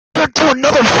back to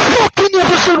another fucking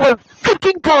episode of our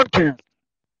fucking podcast.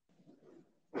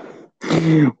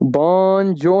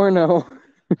 Buongiorno.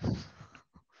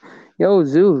 Yo,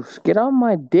 Zeus, get on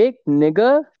my dick,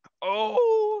 nigga.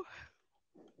 Oh,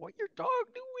 what your dog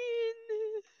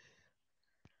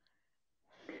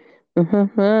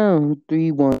doing?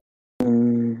 3-1.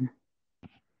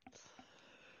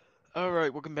 All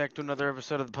right, welcome back to another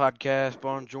episode of the podcast.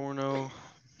 Buongiorno.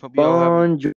 Hope you all have.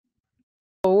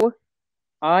 Buongiorno.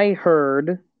 I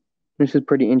heard, this is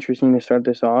pretty interesting to start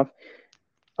this off.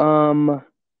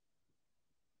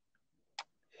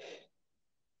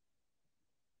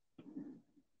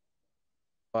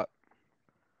 What?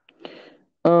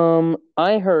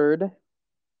 I heard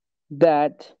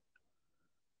that,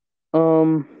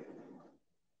 I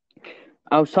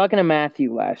was talking to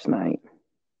Matthew last night.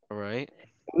 All right.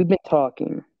 We've been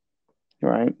talking,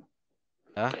 right?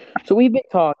 Yeah. So we've been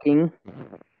talking,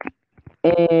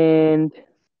 and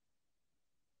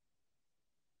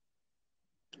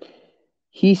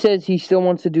he says he still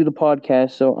wants to do the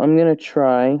podcast, so I'm gonna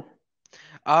try.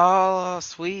 Oh,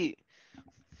 sweet.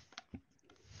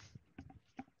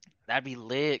 That'd be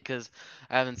lit, cause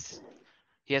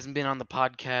he hasn't been on the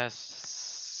podcast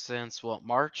since what,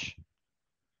 March?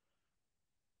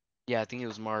 Yeah, I think it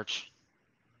was March.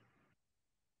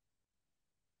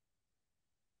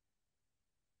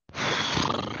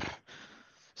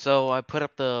 So I put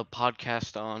up the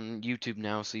podcast on YouTube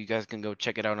now, so you guys can go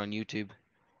check it out on YouTube.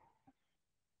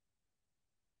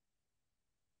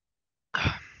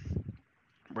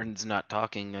 Brendan's not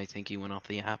talking. I think he went off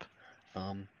the app.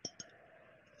 Oh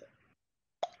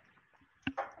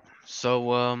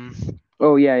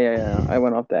yeah. I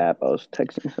went off the app. I was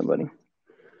texting somebody.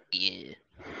 Yeah.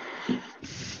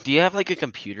 Do you have like a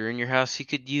computer in your house you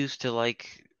could use to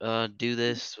like do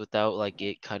this without like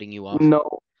it cutting you off? No.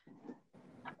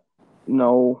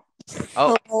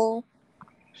 Oh.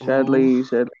 Sadly.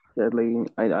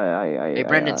 I Hey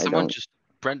Brendan, someone don't. just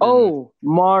Brendan. Oh,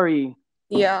 Mari.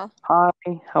 Yeah. Hi.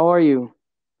 How are you?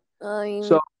 I'm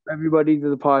So everybody to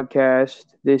the podcast.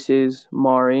 This is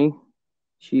Mari.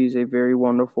 She's a very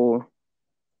wonderful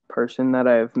person that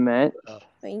I have met.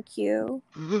 Thank you.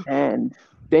 And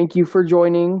thank you for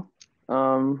joining.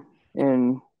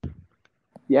 And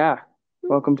yeah,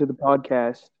 welcome to the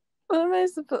podcast. What am I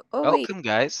supposed? Oh wait. Welcome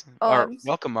guys. Oh, Or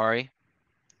welcome Mari.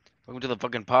 Welcome to the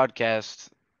fucking podcast.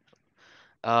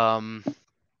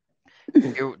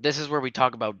 This is where we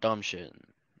talk about dumb shit.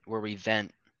 Where we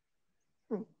vent.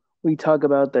 We talk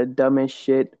about the dumbest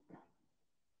shit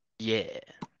Yeah.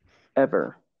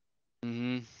 ever.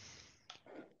 Mhm.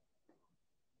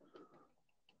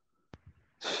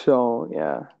 So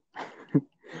yeah.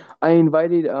 I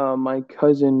invited my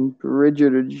cousin Bridger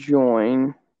to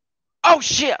join. Oh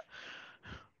shit!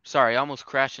 Sorry, I almost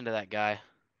crashed into that guy.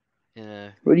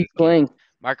 What are you playing?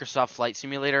 Microsoft Flight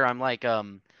Simulator. I'm like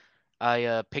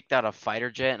I picked out a fighter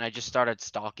jet and I just started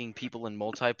stalking people in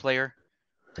multiplayer.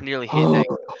 I nearly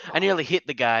hit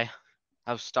the guy.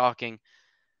 I was stalking.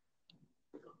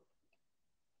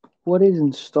 What is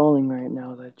installing right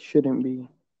now that shouldn't be?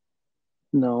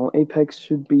 No, Apex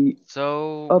should be.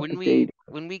 So updated.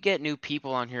 when we get new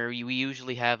people on here, we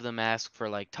usually have them ask for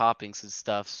like topics and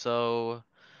stuff. So,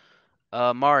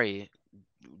 Mari,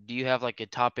 do you have like a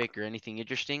topic or anything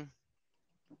interesting?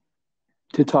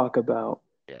 To talk about.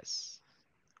 Yes.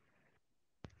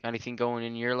 Got anything going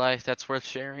in your life that's worth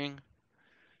sharing?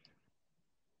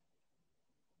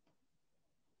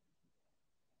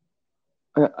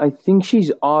 I think she's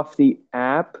off the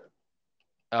app,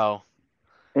 Oh,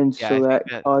 and yeah, I so think that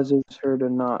that. causes her to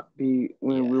not be.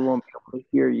 We Yeah. won't be able to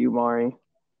hear you, Mari.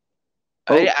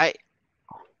 I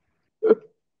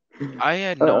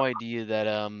had no idea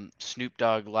that Snoop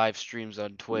Dogg live streams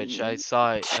on Twitch. I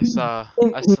saw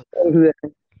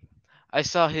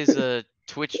his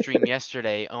Twitch stream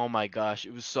yesterday. Oh my gosh,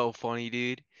 it was so funny,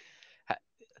 dude.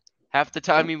 Half the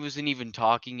time he wasn't even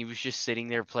talking. He was just sitting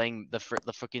there playing the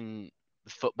fucking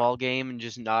football game and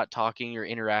just not talking or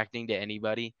interacting to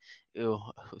anybody. Ew,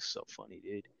 it was so funny,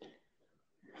 dude.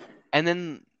 And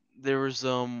then there was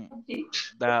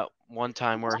that one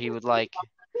time where he would like.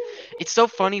 It's so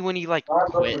funny when he like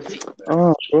quits.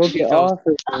 Oh, bro, He get goes, off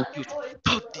of he goes,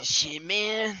 "Fuck this shit,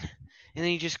 man," and then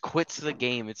he just quits the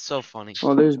game. It's so funny.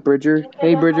 Oh, there's Bridger.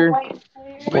 Hey, Bridger.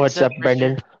 What's up, Bridger?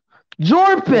 Brendan?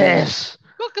 Jorpus!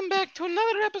 Welcome back to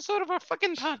another episode of our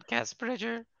fucking podcast,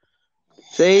 Bridger.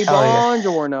 Say Hell yeah.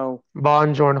 buongiorno.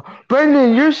 Buongiorno.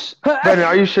 Brendan, Brendan,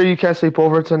 are you sure you can't sleep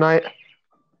over tonight?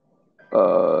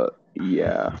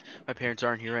 Yeah. My parents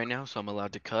aren't here right now, so I'm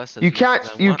allowed to cuss. You can't go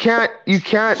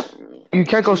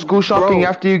school shopping Bro.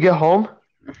 after you get home?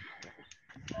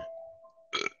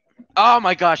 Oh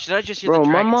my gosh! Did I just hear Bro,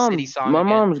 the Dragon City song my again?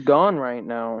 mom's gone right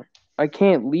now. I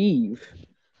can't leave.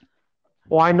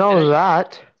 Well, I know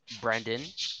that. Brendan,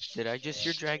 did I just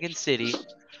hear Dragon City?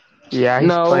 Yeah, he's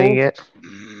playing No, it.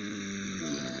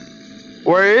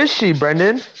 Where is she,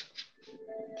 Brendan?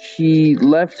 she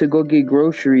left to go get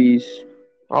groceries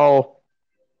Oh,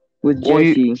 with well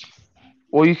Jesse.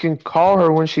 you can call her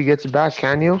when she gets back,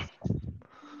 can you?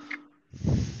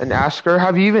 And ask her.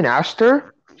 Have you even asked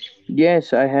her?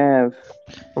 Yes, I have.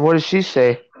 And what did she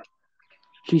say?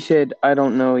 She said, I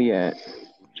don't know yet.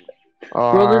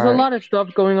 Bro, there's a Alright. lot of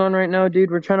stuff going on right now,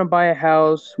 dude. We're trying to buy a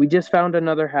house. We just found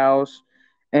another house,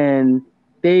 and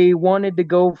they wanted to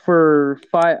go for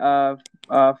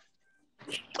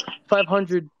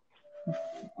 500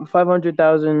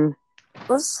 500,000.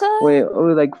 What's that? Wait, it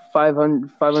was like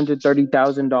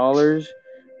 $530,000,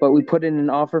 but we put in an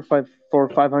offer for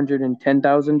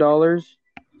 $510,000,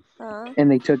 Huh?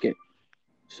 and they took it.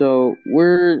 So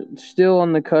we're still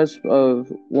on the cusp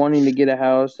of wanting to get a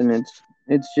house, and it's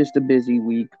just a busy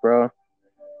week, bro.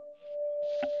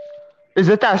 Is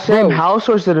it that same Bro, house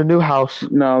or is it a new house?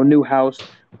 no, new house.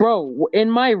 Bro, in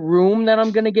my room that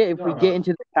I'm gonna get, if we get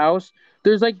into the house,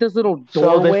 there's like this little So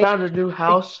they doorway found a new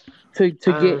house to and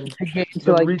get into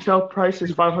the like. retail price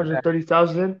is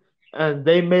 530,000 and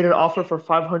they made an offer for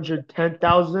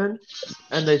 510,000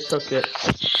 and they took it.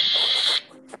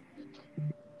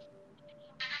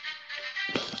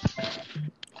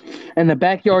 And the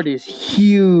backyard is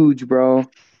huge, bro.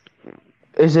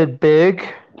 Is it big?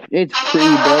 It's pretty,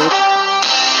 bro.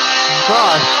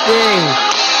 Gosh dang.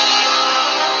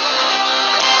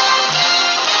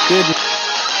 Good.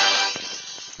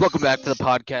 Welcome back to the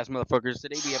podcast, motherfuckers.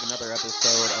 Today we have another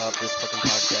episode of this fucking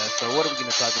podcast. So what are we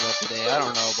gonna talk about today? I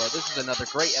don't know, but this is another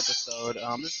great episode.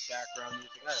 This is background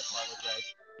music. I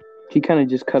apologize. He kind of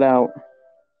just cut out.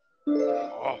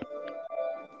 Oh.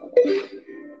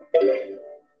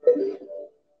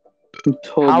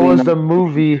 How was the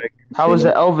movie? How was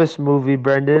the Elvis movie,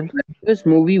 Brendan? This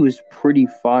movie was pretty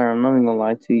fire. I'm not even gonna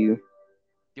lie to you. Do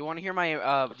you want to hear my?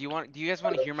 Do you guys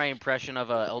want to hear my impression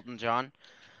of Elton John?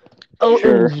 Elton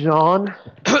Sure. John?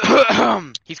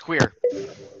 He's queer.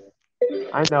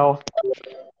 I know.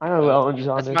 I know who Elton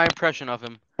John That's is. my impression of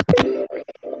him. Oh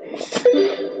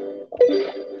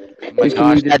my Can we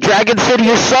gosh, just- that Dragon City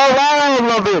is so loud. I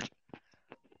love it.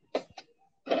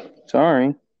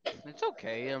 Sorry. It's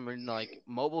okay. I mean, like,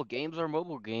 mobile games are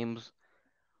mobile games.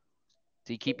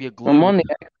 They keep you I'm glued. on the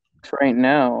Xbox right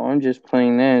now. I'm just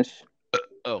playing this.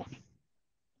 Oh.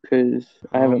 Because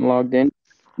I haven't logged in.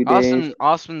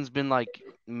 Austin's been like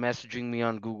messaging me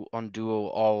on Google on Duo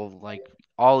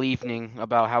all evening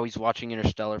about how he's watching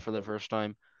Interstellar for the first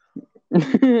time.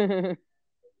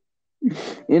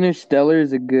 Interstellar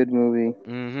is a good movie.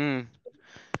 Mm-hmm.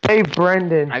 Hey,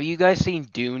 Brendan. Have you guys seen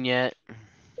Dune yet?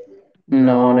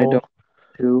 No, and I don't want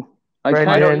to.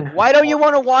 Brendan. Why don't you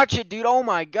want to watch it, dude? Oh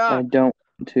my I god. don't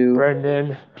want to.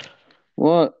 Brendan.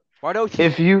 What? Why don't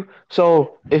you?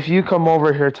 If you come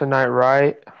over here tonight,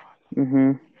 right?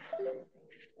 Mm-hmm.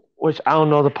 Which I don't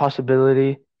know the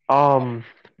possibility. Brendan.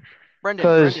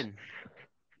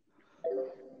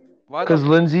 Why Because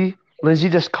Lindsay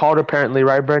just called apparently,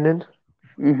 right, Brendan?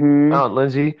 Mm-hmm.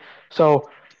 Lindsay. So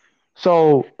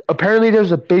apparently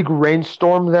there's a big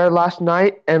rainstorm there last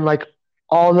night, and like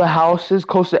all the houses,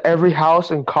 close to every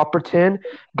house in Copperton,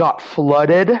 got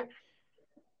flooded.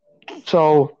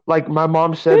 So like my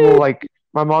mom said,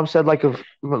 if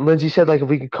Lindsay said like if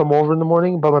we could come over in the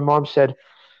morning, but my mom said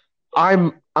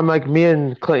I'm like me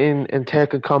and Clayton and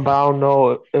Ted could come, but I don't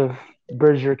know if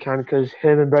Bridger can because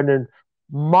him and Brendan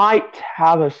might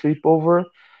have a sleepover.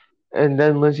 And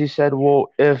then Lindsay said,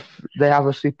 well, if they have a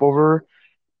sleepover,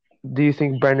 do you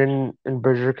think Brendan and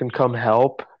Bridger can come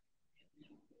help?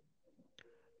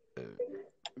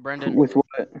 Brendan. With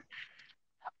what?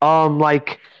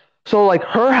 Like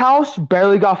her house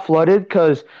barely got flooded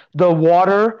because the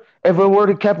water, if it were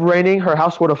to kept raining, her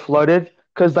house would have flooded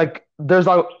because like there's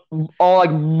like all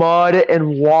like mud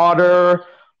and water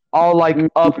all like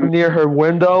up near her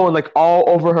window and like all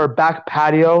over her back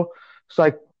patio. So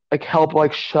like help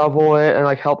like shovel it and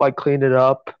like help like clean it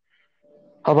up.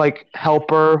 Help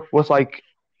her with like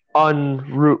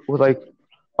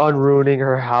unruining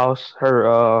her house,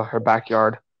 her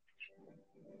backyard.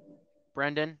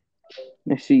 Brendan.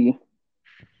 I see.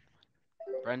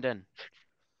 Brendan.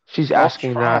 She's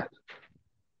asking that.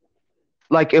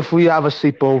 Like if we have a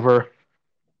sleepover.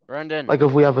 Brendan. Like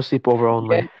if we have a sleepover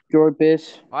only.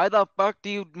 Jorpis. Why the fuck do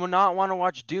you not want to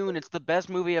watch Dune? It's the best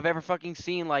movie I've ever fucking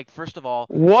seen. Like, first of all,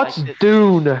 like What's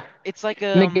Dune? it's like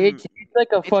Nigga, it's like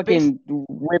a it's based. fucking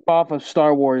rip off of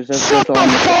Star Wars. That's Shut all the I'm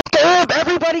gonna say. fuck up!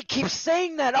 Everybody keeps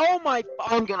saying that. Oh my!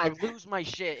 I'm gonna lose my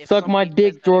shit if Suck my somebody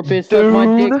says dick, that again. Jorpis. Suck my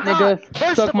dick, Dune? Not. nigga.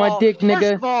 First Suck of my all, dick, first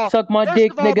nigga. of all, Suck my first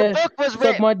dick, of all, the nigga. book was Suck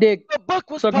written. my dick. The book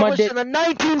was Suck my published dick. in the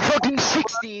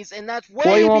 1960s, and that's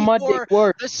Why you way want my dick before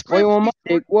work? the Why you script, want my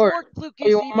before dick work? George Why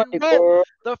you Lucas want my even dick wrote work?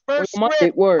 the Why you first want my dick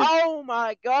script. work? Oh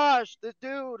my gosh, the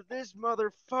dude, this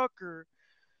motherfucker.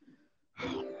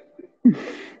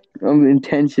 I'm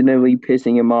intentionally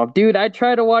pissing him off. Dude, I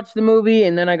tried to watch the movie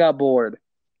and then I got bored.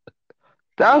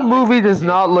 That movie does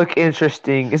not look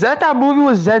interesting. Is that movie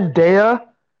with Zendaya?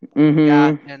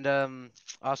 Yeah, Mm-hmm. and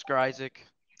Oscar Isaac.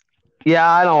 Yeah,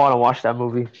 I don't want to watch that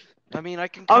movie. I mean, I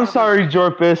can I'm kind of. sorry,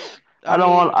 Jorpis. I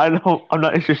mean, I'm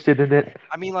not interested in it.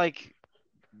 I mean, like,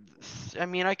 I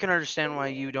mean, I can understand why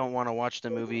you don't want to watch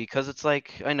the movie because it's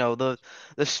like I know the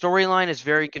storyline is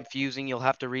very confusing. You'll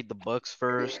have to read the books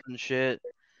first and shit.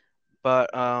 But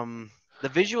the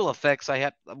visual effects I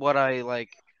have what I like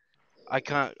I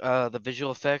can't the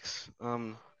visual effects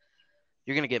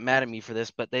you're gonna get mad at me for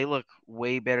this, but they look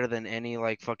way better than any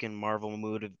like fucking Marvel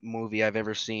movie I've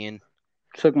ever seen.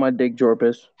 Suck my dick,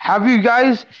 Jorpis. Have you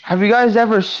guys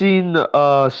ever seen No,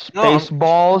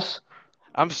 Spaceballs?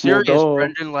 I'm Well, serious, duh.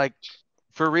 Brendan. Like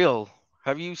for real.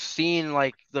 Have you seen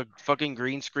like the fucking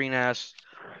green screen ass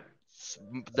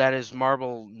that is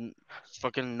Marvel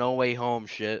fucking No Way Home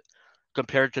shit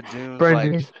compared to Dune's like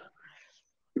Brendan,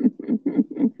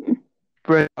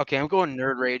 Brendan, okay, I'm going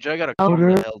nerd rage. I gotta calm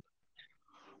the hell.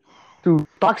 dude,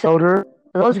 Fox Elder.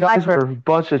 Those guys are a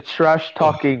bunch of trash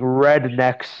talking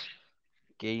rednecks.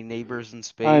 Gay neighbors in I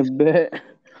space. bet.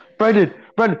 Brendan,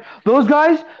 those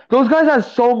guys have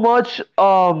so much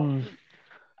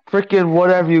freaking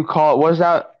whatever you call it. What is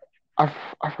that? I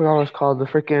forgot what it's called. The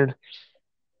freaking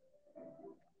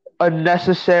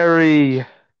unnecessary.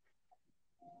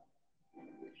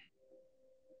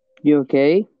 You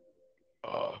okay?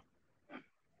 Uh,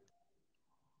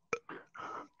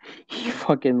 He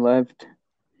fucking left.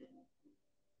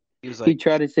 he was He like,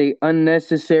 tried to say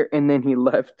unnecessary and then he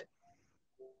left.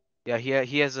 yeah,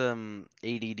 he has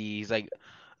ADD. He's like,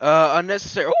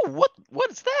 unnecessary. Oh,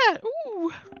 what's that?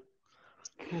 Ooh,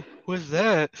 what's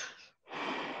that?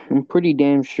 I'm pretty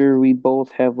damn sure we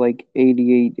both have like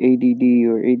 88 ADD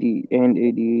or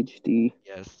ADHD.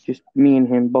 Yes. Just me and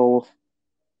him both.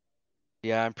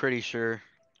 Yeah, I'm pretty sure.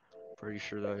 Pretty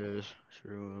sure that is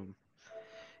true.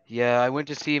 Yeah, I went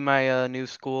to see my new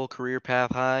school, Career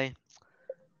Path High.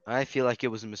 I feel like it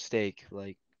was a mistake,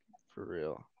 like for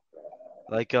real.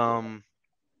 Like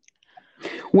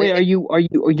Wait, it,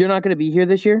 it- you're not gonna be here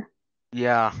this year?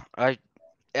 yeah, I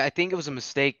think it was a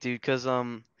mistake, dude, cuz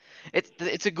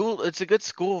it's a good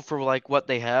school for like what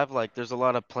they have. Like there's a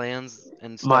lot of plans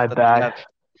and stuff My bad.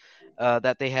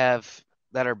 that they have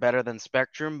that are better than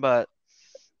Spectrum, but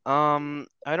I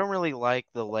don't really like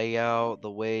the layout,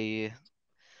 the way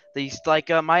they like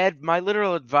my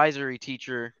literal advisory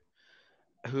teacher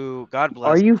who God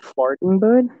Are bless you farting,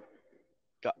 bud?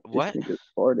 This what? nigga's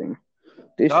farting.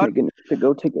 This God nigga needs to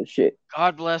go take a shit.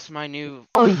 God bless my new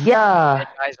Oh yeah,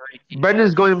 advisory teacher.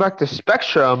 Brendan's going back to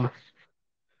Spectrum.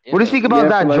 What do you Yeah, think about Yeah, for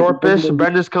that, like Jorpis?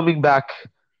 Brenda's coming back.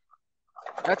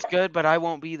 that's good, but I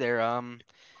won't be there.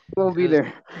 won't be 'Cause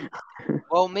there.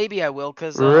 well, maybe I will,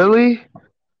 Really?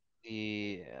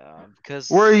 yeah,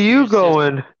 Where are because you there's just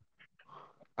going?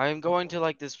 I'm going to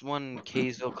like this one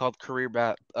Kaysville called Career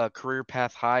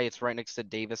Path High. It's right next to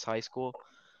Davis High School.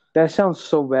 That sounds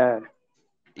so bad.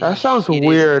 That sounds It is. It's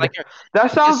weird. That like a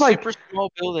sounds like super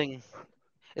small building.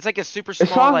 It's like a super it small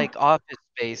sounds. like office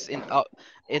space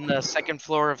in the second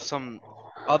floor of some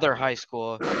other high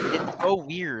school. It's so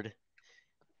weird.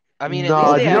 I mean, at least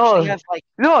No, they do actually have like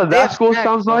you know what they that have school snacks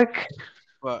sounds though. like?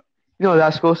 But You know what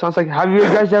that school sounds like? Have you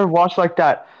guys ever watched like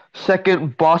that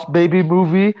second Boss Baby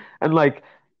movie and like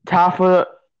Tabitha,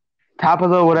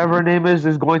 whatever her name is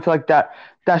going to like that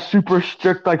super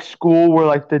strict like school where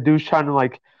like the dude's trying to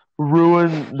like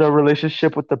ruin the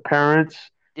relationship with the parents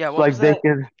yeah, so like they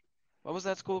can what was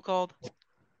that school called?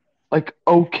 like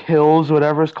Oak Hills,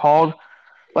 whatever it's called.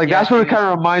 Like Yeah, that's what it dude. kind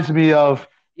of reminds me of.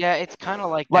 Yeah, it's kind of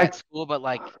like Like that school, but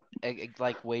like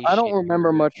way I don't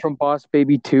remember shittier. much from Boss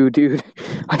Baby 2, dude.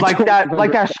 I like don't that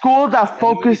like remember. that school that Yeah,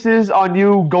 the movie. focuses on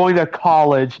you going to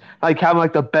college, like having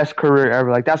like the best career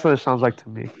ever. Like that's what it sounds like to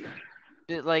me.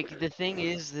 Like the thing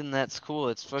is in that school,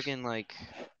 it's fucking like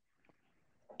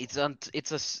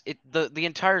the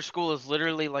entire school is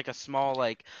literally like a small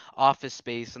like office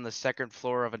space on the second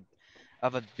floor of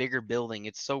of a bigger building.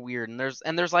 It's so weird. And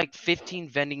there's like 15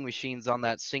 vending machines on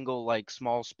that single like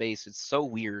small space. It's so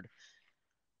weird.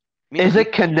 I mean, Is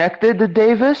it connected to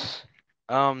Davis?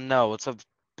 no, it's a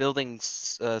building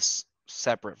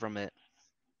separate from it.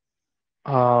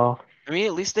 Oh, I mean,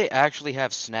 at least they actually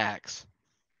have snacks.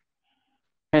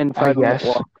 And I 5 minute guess.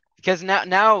 walk. Because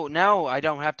now I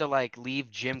don't have to like leave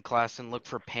gym class and look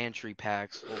for pantry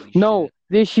packs. Holy No, shit.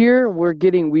 this year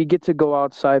we get to go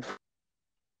outside,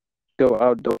 go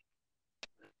outdoors.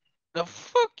 The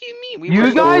fuck you mean? We You were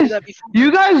supposed to do guys, that before.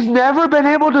 you guys never been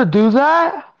able to do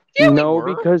that? Yeah, we No,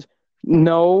 were. because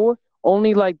no,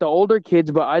 only like the older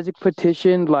kids. But Isaac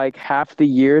petitioned like half the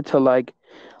year to like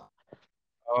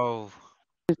Oh.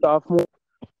 sophomore.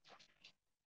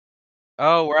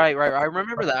 Oh, right. I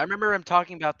remember that. I remember him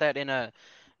talking about that in a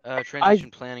transition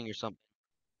planning or something.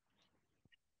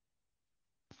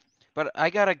 But I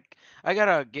gotta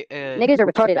get. Niggas are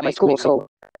retarded at my school, so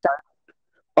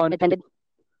unattended.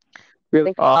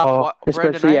 Really? Brendan,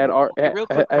 Especially at our okay, real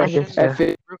quick question.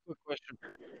 Real quick question.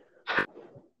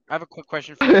 I have a quick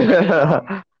question for you,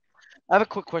 Brendan. I have a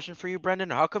quick question for you, Brendan.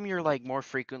 How come you're like more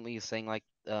frequently saying like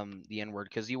the N word?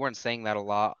 Because you weren't saying that a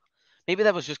lot. Maybe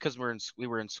that was just because we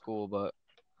were in school, but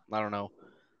I don't know.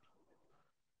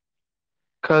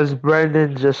 Because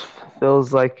Brendan just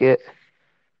feels like it.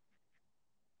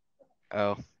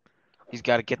 Oh, he's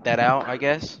got to get that out, I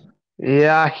guess.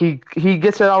 Yeah, he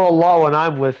gets it out a lot when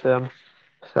I'm with him.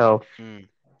 So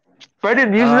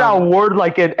Brendan uses that word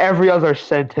like in every other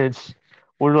sentence.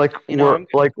 When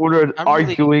we're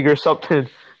arguing or something.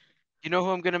 You know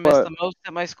who I'm gonna miss the most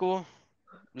at my school?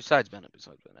 Besides Bennett.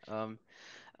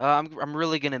 I'm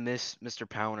really gonna miss Mr.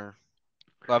 Powner.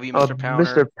 Love you, Mr. Powner.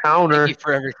 Mr. Powner. Thank you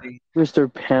for everything.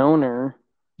 Mr. Powner.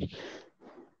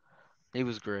 He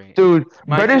was great. Dude,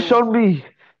 Brendan showed me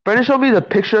the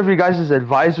picture of you guys'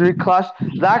 advisory class.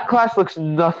 That class looks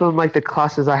nothing like the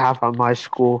classes I have on my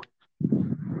school.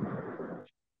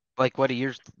 Like what do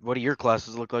your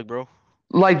classes look like, bro?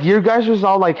 Like your guys was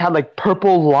all like had like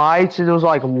purple lights and it was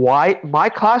like white. My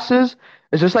classes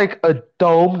is just like a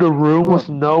domed room with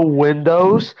no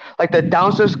windows. Like the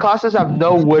downstairs classes have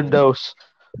no windows.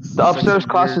 The upstairs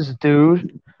classes do.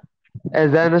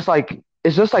 And then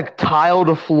it's just like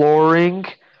tiled flooring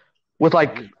with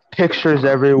like pictures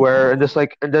everywhere and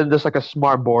then just like a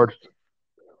smart board.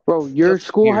 Bro, your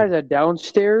school has a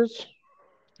downstairs?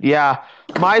 Yeah.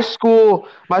 My school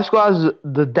has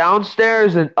the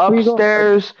downstairs and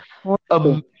upstairs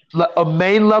a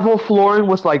main level flooring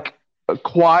with like a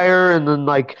choir and then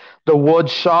like the wood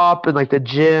shop and like the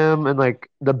gym and like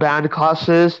the band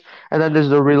classes and then there's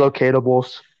the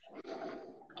relocatables.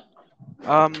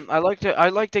 I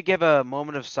like to give a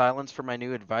moment of silence for my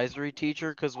new advisory teacher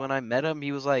because when I met him,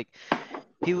 he was like,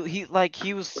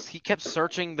 he kept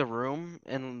searching the room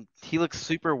and he looked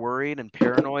super worried and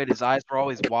paranoid. His eyes were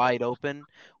always wide open.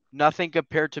 Nothing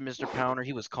compared to Mr. Pounder.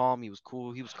 He was calm. He was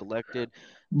cool. He was collected.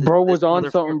 Bro was on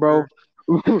something, bro.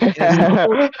 My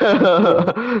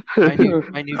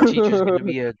new teacher's gonna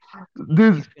be a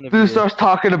dude starts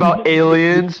talking about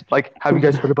aliens. Like, have you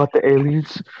guys heard about the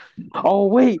aliens? Oh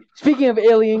wait, speaking of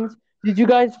aliens, did you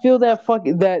guys feel that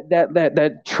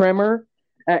that tremor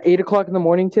at 8 o'clock in the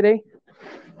morning today?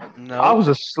 No, I was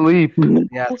asleep.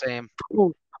 Yeah, same.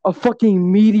 A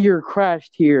fucking meteor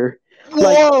crashed here.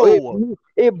 Whoa! Like,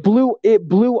 it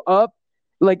blew up.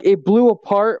 Like it blew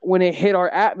apart when it hit our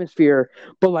atmosphere,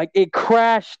 but like it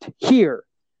crashed here.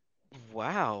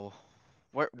 Wow.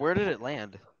 Where did it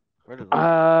land?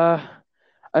 I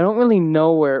don't really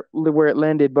know where it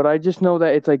landed, but I just know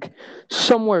that it's like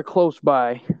somewhere close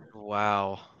by.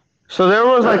 Wow. So there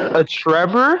was like a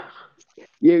tremor?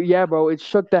 Yeah, bro. It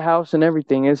shook the house and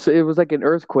everything. It was like an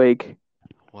earthquake.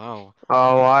 Wow.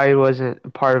 Oh, I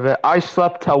wasn't part of it. I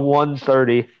slept till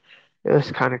 1:30. It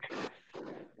was kind of.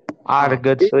 I had a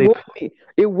good sleep.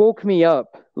 It woke me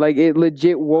up. Like it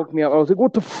legit woke me up. I was like,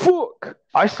 "What the fuck?"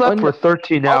 I slept for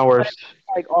 13 hours.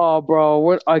 Like, oh, bro,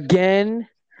 what again?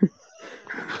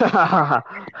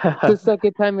 The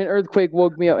second time an earthquake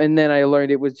woke me up, and then I learned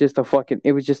it was just a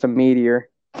meteor.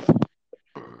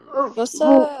 What's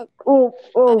up?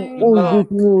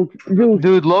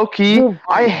 Dude, low-key,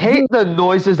 I hate the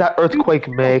noises that earthquake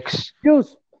makes.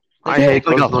 I hate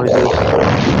those noises.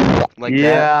 Like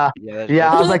yeah, that?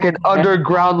 Yeah, it was like an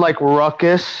underground like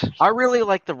ruckus. I really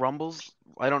like the rumbles.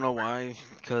 I don't know why,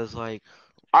 because like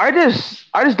I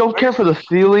just don't care for the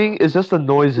feeling. It's just the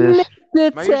noises. My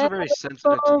ears are very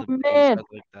sensitive to the bass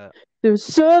like that. There's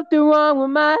something wrong with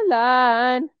my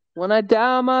line. When I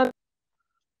dial my,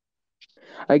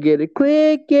 I get a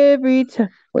click every time.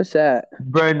 What's that?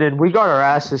 Brendan, we got our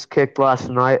asses kicked last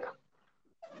night.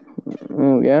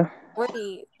 Oh yeah.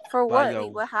 Wait, for Bye, what? yo.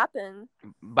 Wait, what happened?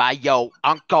 By yo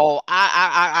uncle.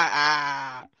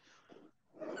 That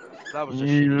was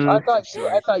just shitty. I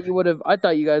You-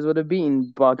 thought you guys would have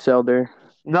beaten Box Elder.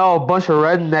 No, a bunch of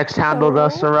rednecks handled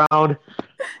us around.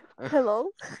 Hello?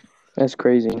 That's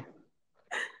crazy.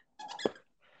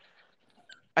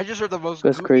 I just heard the most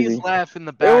That's goofiest crazy. laugh in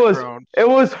the It was background.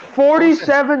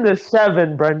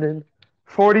 47-7, Brendan.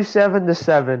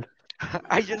 47-7.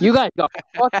 I just You guys got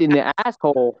fucked in the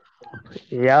asshole.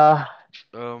 Yeah.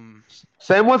 um.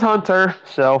 Same with Hunter.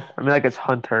 So I mean, like it's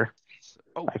Hunter.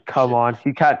 Oh, Like, come shit. on,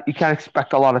 you can't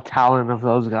expect a lot of talent of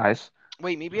those guys.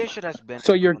 Wait, maybe I should ask Ben.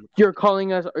 So to come you're on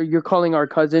calling us, or you're calling our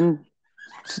cousin.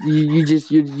 You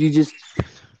basically just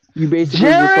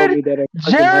told me that our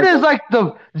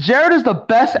cousin Jared has is the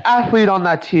best athlete on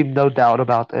that team, no doubt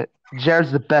about it.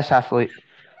 Jared's the best athlete.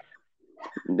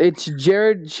 It's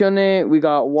Jared, Shone. We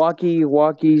got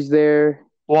Walkie's there.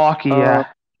 Walkie, yeah.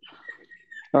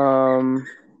 I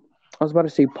was about to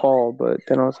say Paul, but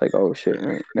then I was like, oh shit,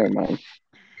 never mind.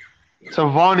 So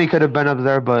Vonnie could have been up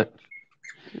there, but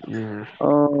yeah.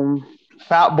 Um,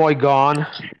 Fat Boy gone.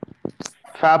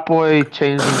 Fat Boy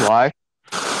changed his life.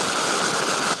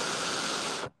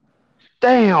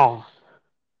 Damn.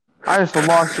 I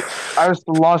just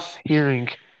lost hearing.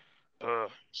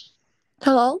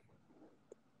 Hello?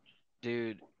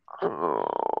 dude.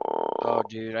 Oh,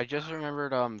 dude, I just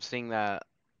remembered seeing that.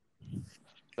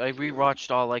 I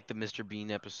rewatched all like the Mr. Bean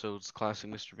episodes,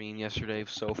 classic Mr. Bean yesterday. It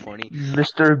was so funny.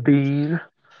 Mr. Bean.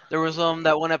 There was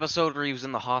that one episode where he was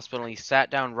in the hospital and he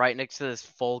sat down right next to this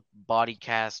full body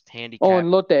cast handicapped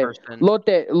and person.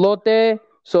 Lotte.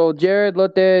 So Jared,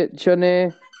 Lotte,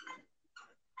 Shone,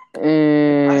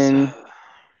 and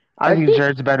I think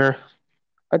Jared's better.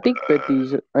 I think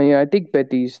Betty's. I think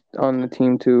Betty's on the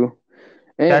team too.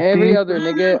 And every other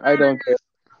nigga, I don't care.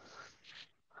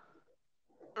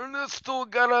 Ernesto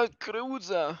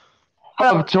Garacruza.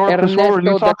 Jorpus, what were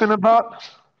you talking about?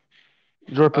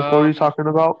 Jorpus, what were you talking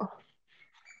about?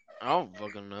 I don't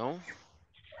fucking know.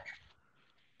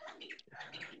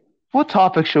 What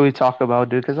topic should we talk about,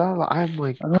 dude? Because I'm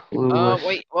like clueless.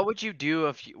 Wait, what would you do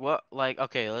if you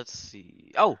okay, let's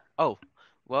see. Oh,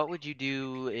 what would you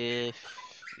do if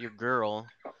your girl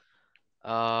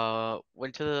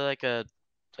went to like a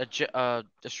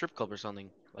strip club or something?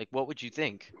 Like, what would you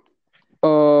think?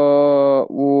 A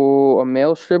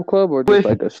male strip club or just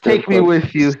like a strip Take me club?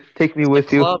 with you. Take me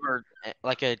with you. Club or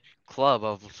like a club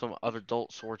of some other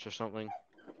adult sorts or something.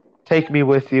 Take me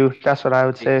with you. That's what I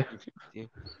would say.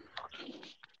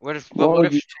 What if?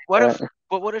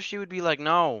 What if she would be like,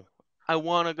 no, I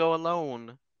want to go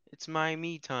alone. It's my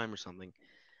me time or something.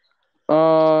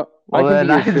 I can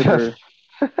be a stripper.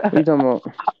 What are you talking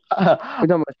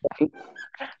about?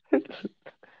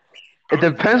 It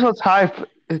depends what type.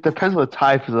 It depends what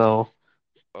type, though.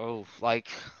 Oh, like,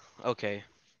 okay.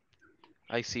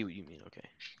 I see what you mean. Okay.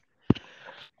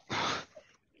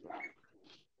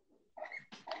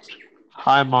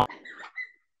 Hi, Mom.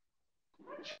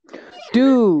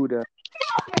 Dude.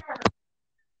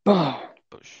 Oh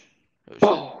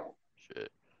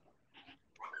shit.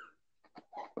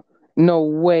 No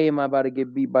way am I about to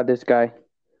get beat by this guy.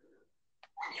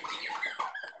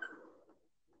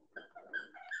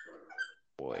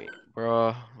 Wait,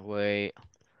 bruh. Wait.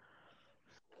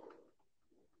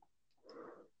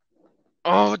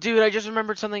 Oh, dude, I just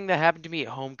remembered something that happened to me at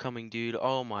homecoming, dude.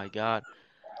 Oh my god.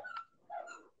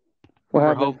 What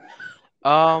happened?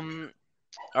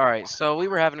 All right. So we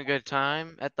were having a good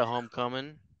time at the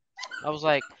homecoming. I was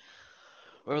like,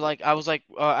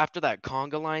 after that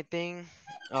conga line thing,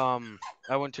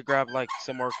 I went to grab like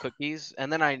some more cookies,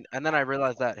 and then I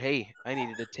realized that, hey, I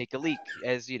needed to take a leak,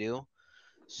 as you do.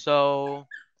 So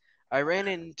I ran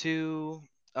into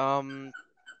the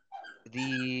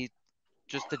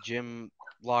gym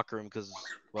locker room because,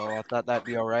 well, I thought that'd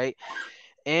be all right.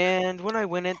 And when I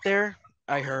went in there,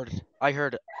 I heard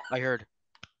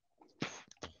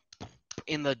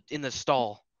in the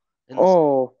stall.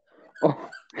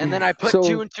 And then I put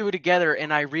two and two together,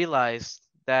 and I realized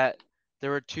that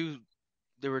there were two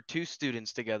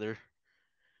students together.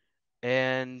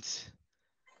 And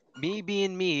me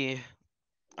being me,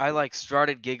 I like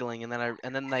started giggling, and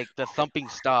then like the thumping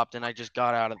stopped, and I just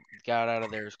got out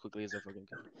of there as quickly as I fucking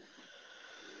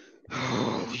could.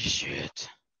 Holy shit.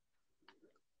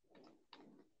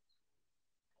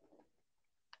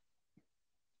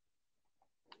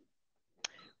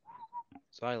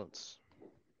 Silence.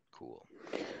 Cool.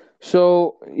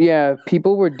 So yeah,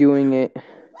 people were doing it.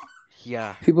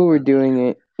 Yeah. People were doing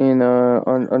it in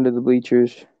under the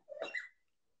bleachers.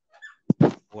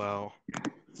 Wow.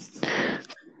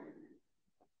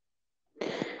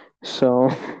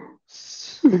 So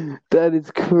That is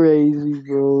crazy,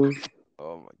 bro.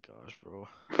 Oh my gosh, bro.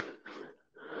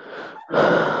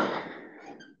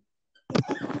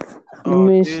 Oh,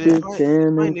 dude, Mr. if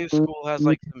my new Tennessee. school has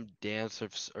like some dance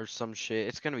or some shit,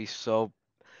 it's gonna be so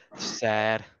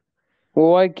sad.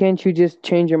 Well, why can't you just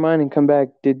change your mind and come back?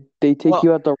 Did they take Well,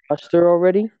 you out the roster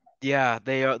already? yeah,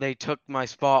 they took my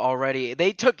spot already.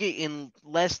 They took it in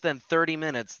less than 30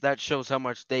 minutes. That shows how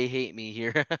much they hate me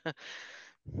here.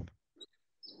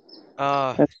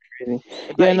 uh, That's crazy.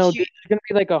 Yeah, but no, dude, there's gonna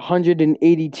be like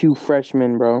 182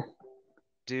 freshmen, bro.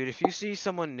 dude, if you see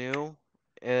someone new,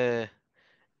 uh,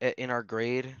 in our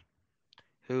grade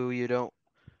who you don't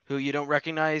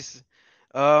recognize,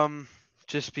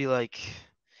 just be like,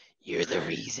 you're the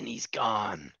reason he's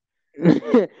gone.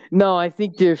 No, I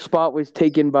think your spot was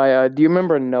taken by do you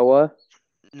remember Noah?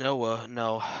 Noah,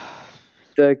 no.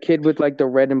 The kid with like the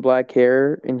red and black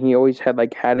hair and he always had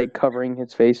it covering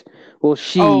his face. Well, Oh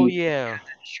she yeah.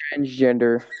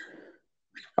 transgender.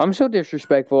 I'm so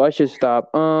disrespectful. I should stop.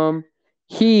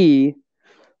 He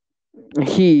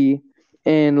he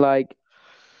and like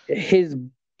his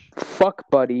fuck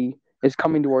buddy is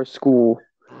coming to our school.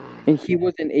 And he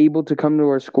wasn't able to come to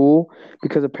our school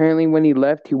because apparently when he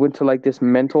left, he went to like this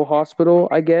mental hospital,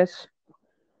 I guess,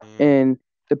 Mm. and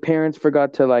the parents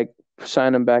forgot to like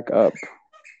sign him back up.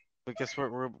 But guess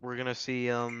what? We're gonna see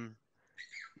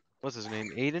what's his name?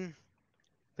 Aiden,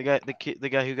 the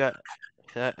guy who got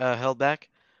held back.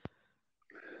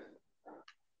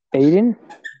 Aiden?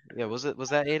 Yeah, was that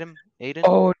Aiden? Aiden?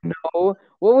 Oh no!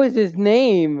 What was his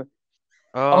name? Um.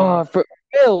 Oh, for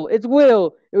Will. It's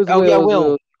Will. It was Oh yeah, Will. It was Will.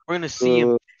 Will. We're gonna see him.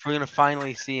 Will. We're gonna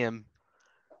finally see him.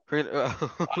 We're gonna,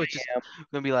 we're just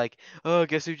gonna be like, oh,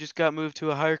 guess who just got moved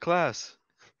to a higher class?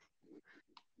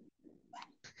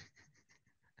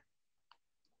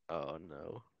 Oh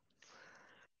no.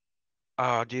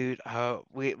 Oh, dude.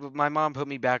 My mom put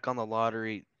me back on the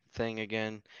lottery thing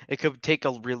again. It could take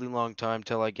a really long time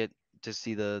till I get to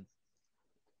see the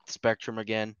spectrum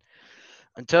again.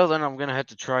 Until then, I'm gonna have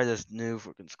to try this new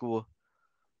freaking school.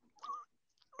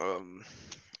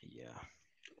 Yeah.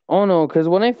 Oh no, because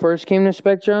when I first came to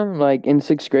Spectrum, like in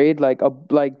sixth grade, like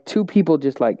two people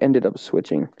just like ended up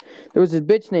switching. There was this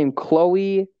bitch named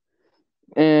Chloe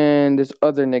and this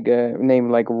other nigga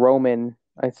named like Roman,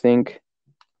 I think.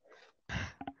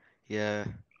 Yeah.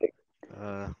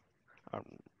 Uh. um,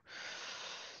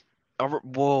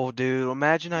 Whoa, dude!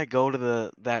 Imagine I go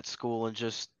to that school and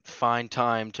just find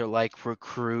time to like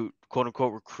recruit, quote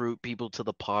unquote, recruit people to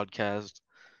the podcast.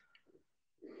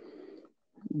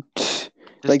 Just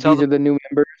Like tell these them, are the new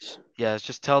members. yeah,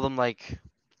 just tell them like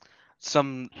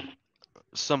some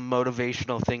some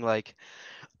motivational thing like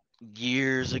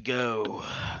years ago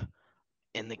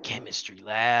in the chemistry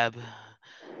lab,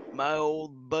 my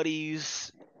old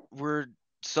buddies were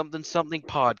something something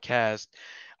podcast.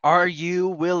 Are you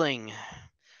willing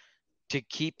to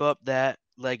keep up that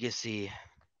legacy?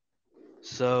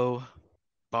 So,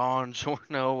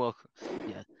 Buongiorno, well,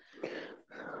 yeah,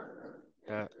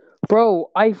 uh, Bro,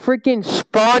 I freaking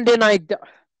spawned and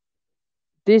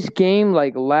this game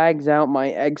like lags out my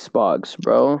Xbox,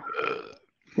 bro.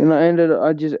 And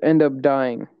I just end up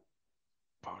dying.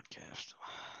 podcast,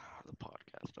 the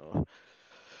podcast,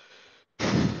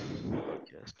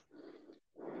 podcast.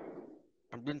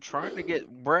 I've been trying to get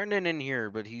Brendan in here,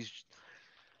 but he's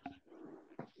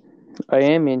I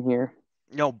am in here.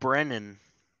 no Brennan.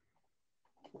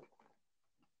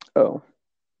 Oh.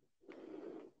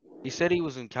 He said he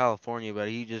was in California, but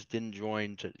he just didn't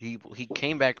join. He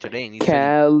came back today and he said he.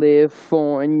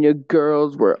 California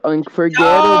girls were No!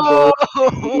 unforgettable.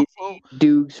 Daisy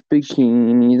Duke's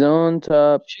bikinis on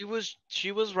top. She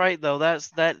was right though.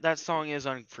 That song is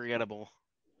unforgettable.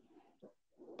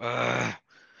 Uh,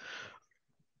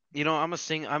 I'm gonna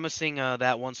sing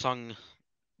that one song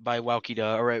by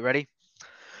Walkida. All right, ready?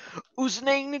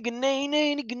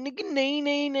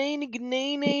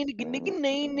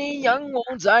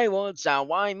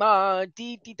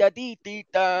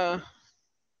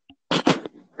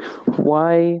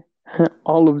 Why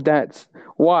all of that?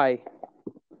 Why?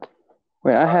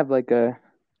 Wait, I have like a.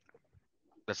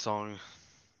 That song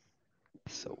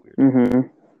is so weird. Mm-hmm.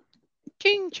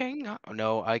 Ching ching. Oh,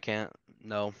 no, I can't.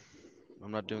 No,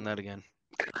 I'm not doing that again.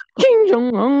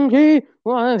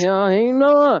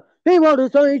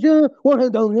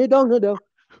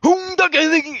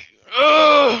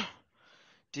 Ugh!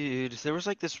 Dude, there was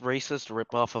like this racist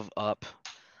ripoff of Up,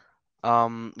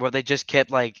 where they just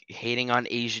kept like hating on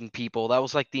Asian people. That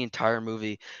was like the entire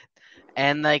movie,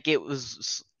 and like it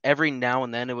was every now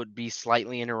and then it would be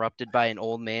slightly interrupted by an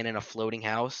old man in a floating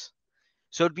house.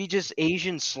 So it'd be just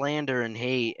Asian slander and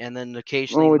hate, and then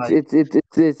occasionally Oh, like it's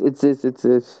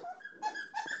this.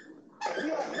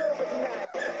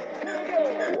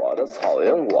 我的草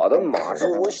原，我的马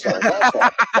术，我想耍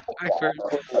耍。 I've heard.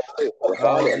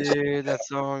 Oh, dude, that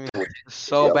song is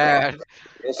so bad.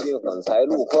 别心狠财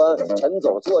路宽，晨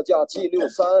走座驾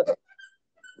763。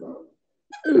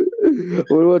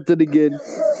 What's it again?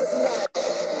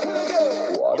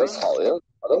 我的草原，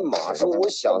我的马术，我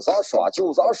想咋耍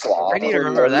就咋耍。 I need to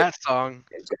remember that song.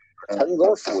 陈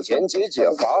总数钱解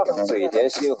乏，嘴甜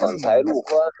心狠财路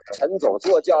宽，晨走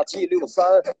座驾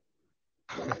763。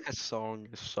 That song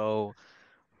is so.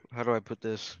 How do I put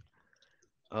this?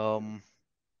 I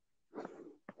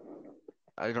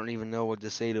don't even know what to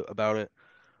say about it.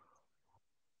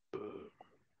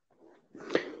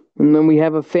 And then we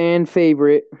have a fan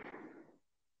favorite.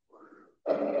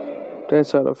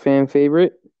 That's not a fan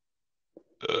favorite.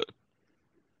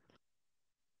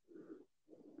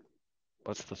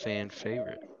 What's the fan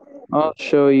favorite? I'll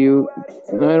show you.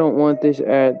 I don't want this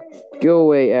ad. Go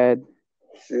away, ad.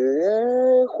 雪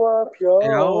花飘，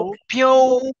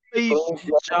飘飞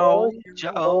朝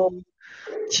朝，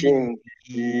轻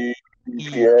一一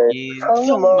片片长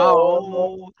长毛。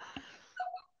毛。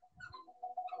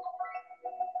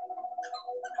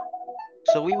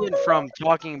So we went from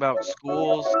talking about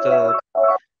schools to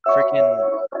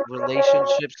freaking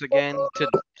relationships again to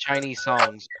Chinese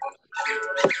songs.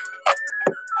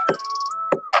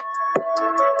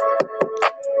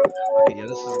 Okay, yeah,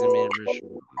 this is gonna be a very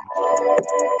short.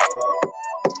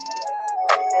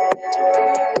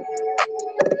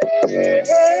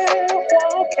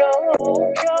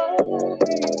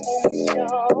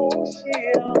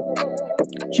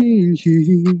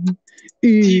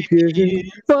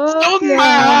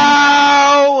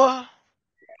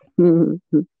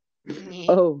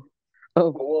 Oh.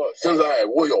 现在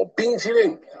我有冰淇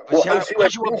淋，我很喜欢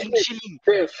冰淇淋，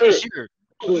但是四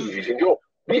季青酒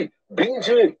比冰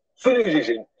淇淋四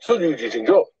季青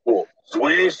酒我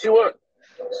最喜欢，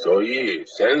所以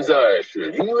现在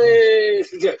是音乐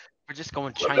时间。 We're just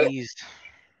going Chinese.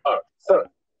 2、3，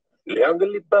两个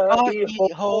礼拜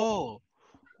以后，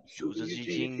数数据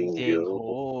据青青酒，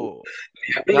酒，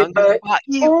两个礼拜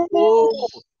以后，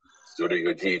数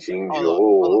据青 Oh,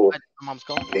 酒。 my mom's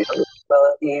calling. 2个礼拜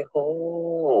以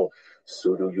后，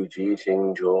速度与激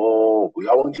情就不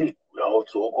要忘记，不要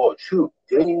错过去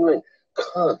电影院看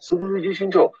《速度与激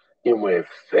情》，因为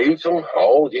非常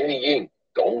好电影，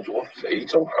动作非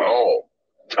常好，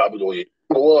差不多。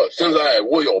现在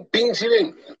我有冰淇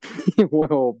淋，我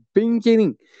有冰淇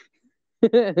淋。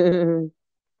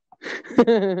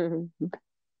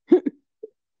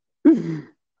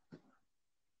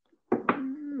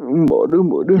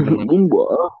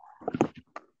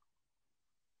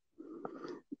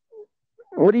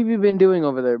What have you been doing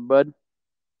over there, bud?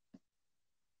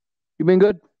 You been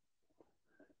good?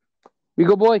 You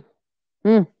go, boy.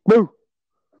 Boo.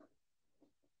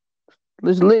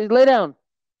 Let's lay down.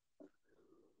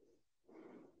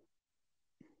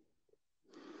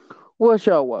 What's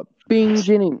up? What? Bing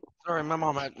Jinning. Sorry, my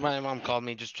mom called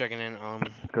me just checking in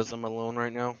because I'm alone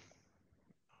right now.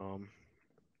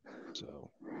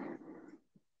 So.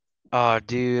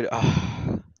 Dude.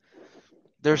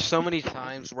 There's so many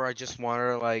times where I just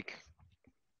want to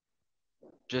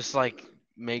just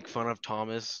make fun of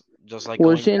Thomas. Just like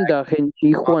我 going 现在很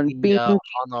喜欢冰。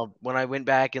 when I went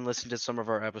back and listened to some of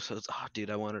our episodes. Dude,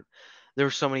 there were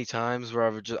so many times where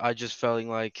I just felt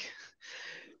like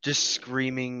just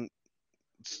screaming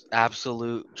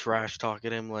absolute trash talk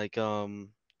at him, like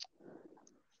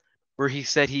where he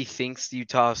said he thinks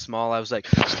Utah is small. I was like,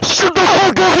 shut the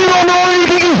fuck up! You don't know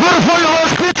anything. You for your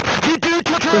ass, bitch. You do it,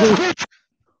 you trash, bitch.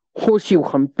 我喜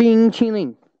欢冰淇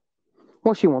淋。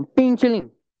我喜欢冰淇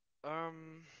淋。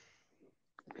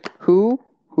Who?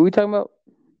 Who are we talking about?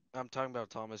 I'm talking about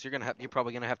Thomas. You're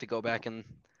probably gonna have to go back and.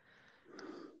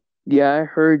 Yeah, I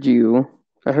heard you.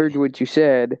 I heard what you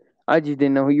said. I just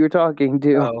didn't know who you were talking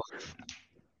to. Oh.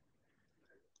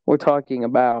 We're talking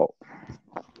about.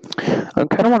 I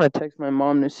kind of want to text my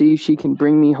mom to see if she can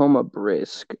bring me home a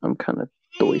brisk. I'm kind of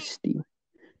thirsty.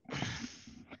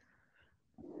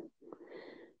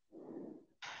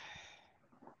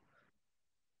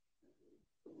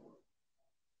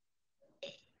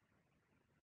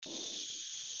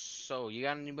 So, you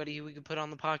got anybody who we could put on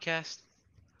the podcast?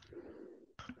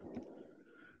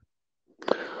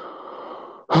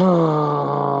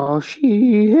 Oh,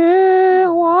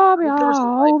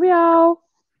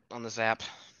 on this app.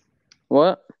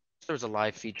 What? There's a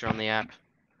live feature on the app.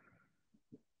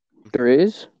 There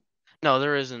is? No,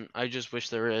 there isn't. I just wish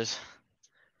there is.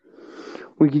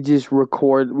 We could just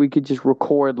record. We could just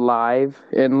record live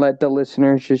and let the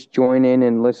listeners just join in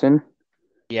and listen.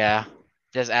 Yeah,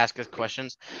 just ask us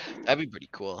questions. That'd be pretty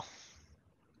cool.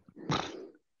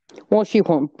 我喜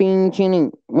欢冰淇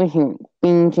淋，我喜欢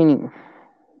冰淇淋。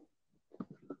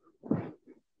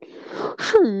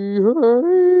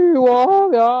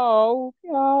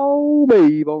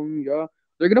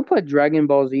They're gonna put Dragon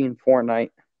Ball Z in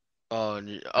Fortnite. Oh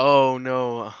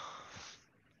no.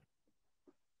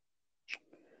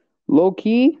 Low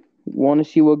key, want to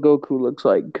see what Goku looks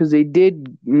like because they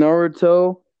did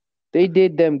Naruto. They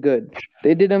did them good.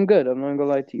 They did them good. I'm not gonna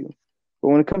lie to you. But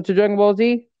when it comes to Dragon Ball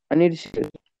Z, I need to see this.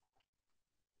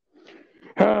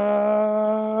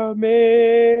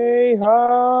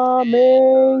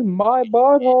 Hame, my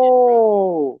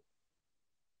butthole.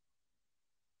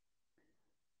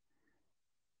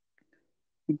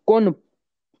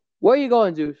 Where you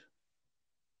going, Zeus?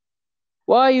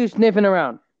 Why are you sniffing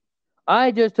around?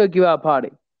 I just took you out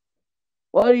potty.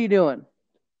 What are you doing?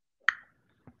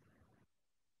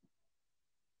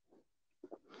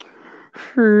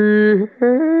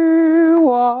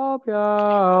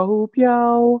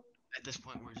 At this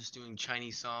point, we're just doing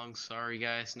Chinese songs. Sorry,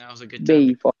 guys. Now's a good time.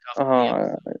 Baby, To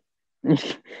cuff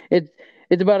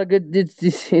it's about a good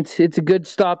it's a good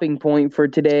stopping point for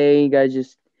today. You guys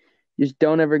just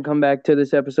don't ever come back to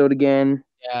this episode again.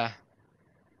 Yeah.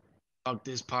 Fuck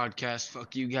this podcast.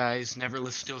 Fuck you guys. Never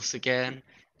listen to us again.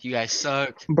 You guys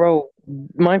suck. Bro,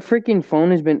 my freaking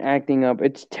phone has been acting up.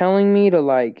 It's telling me to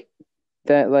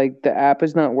that the app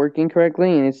is not working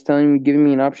correctly, and it's giving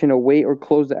me an option to wait or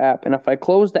close the app. And if I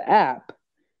close the app,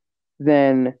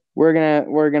 then we're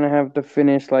gonna have to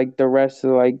finish like the rest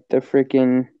of like the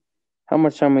freaking how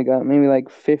much time we got? Maybe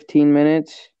like 15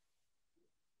 minutes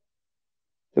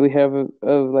that we have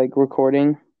of like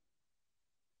recording.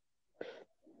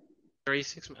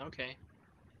 36 minutes. Okay.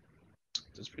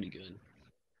 That's pretty good.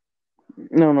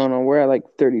 No. We're at like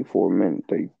 34 minutes.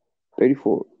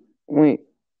 34. Wait.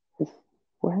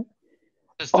 What?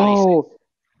 Oh,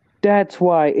 that's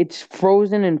why. It's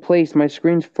frozen in place. My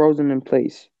screen's frozen in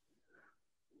place.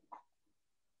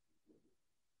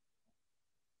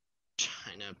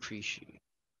 China appreciate.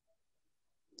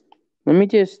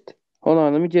 Hold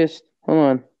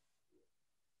on.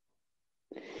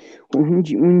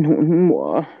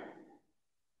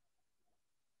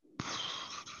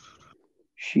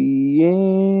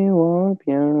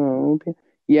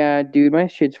 Yeah, dude, my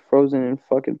shit's frozen in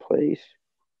fucking place.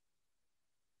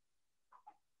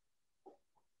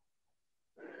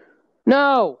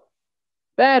 No!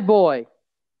 Bad boy!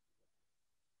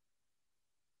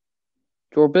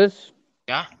 Jorpus?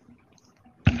 Yeah?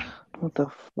 What the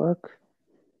fuck?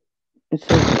 It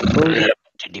says frozen.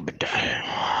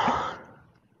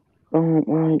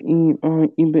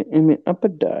 Up a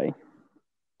die.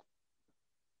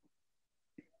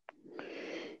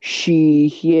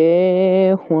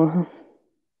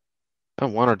 If I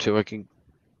wanted to, I can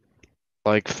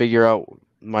like figure out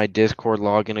my Discord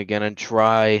login again and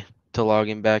try to log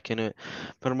in back in it.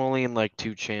 But I'm only in like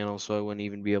 2 channels, so I wouldn't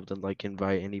even be able to like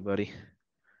invite anybody.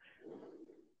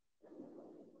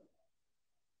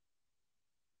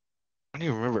 I don't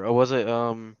even remember. Oh, was it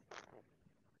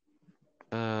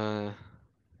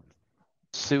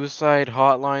Suicide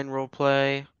Hotline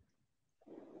roleplay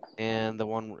and the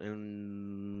one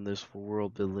in this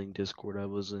world building Discord I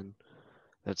was in.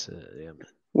 That's it. Yeah.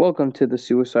 Welcome to the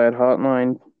Suicide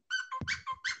Hotline.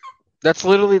 That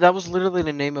was literally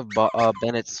the name of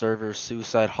Bennett's server,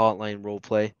 Suicide Hotline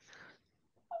roleplay.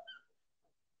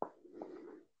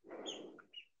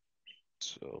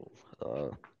 So,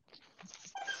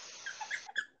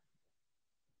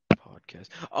 podcast.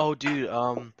 Oh, dude,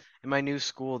 in my new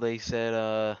school they said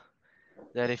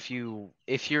that if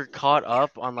you're caught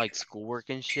up on like schoolwork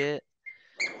and shit,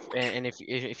 and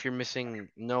if you're missing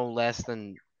no less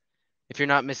than if you're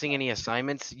not missing any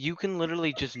assignments, you can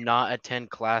literally just not attend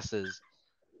classes.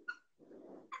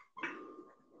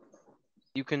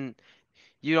 You can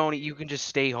just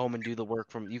stay home and do the work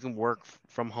you can work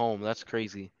from home. That's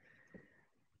crazy.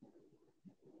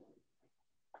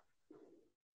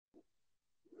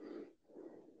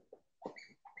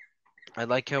 I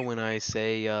like how when I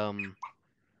say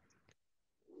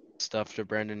stuff to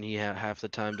Brendan, he half the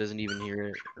time doesn't even hear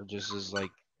it or just is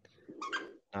like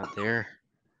not there.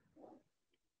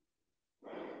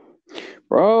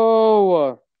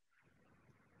 Bro.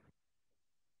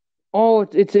 Oh,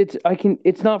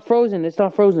 it's not frozen. It's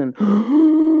not frozen.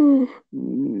 I'm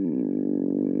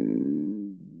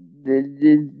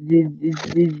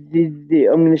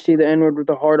gonna say the N-word with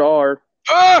a hard R.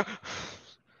 Ah!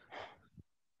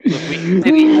 Look, we can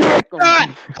say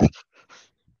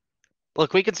the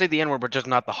Look, we can say the N-word, but just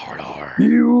not the hard R.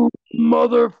 You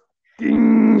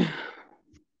motherfucking.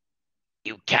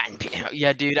 You can't.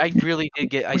 Yeah, dude, I seriously did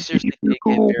get You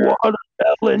very.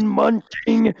 watermelon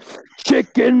munching,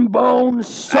 chicken bone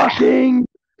sucking,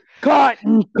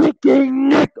 cotton picking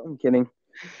Nick. I'm kidding.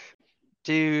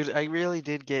 Dude, I really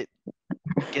did get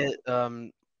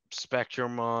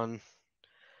Spectrum on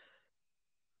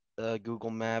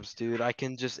Google Maps, dude. I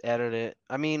can just edit it.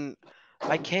 I mean,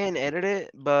 I can edit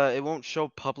it, but it won't show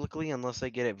publicly unless I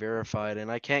get it verified,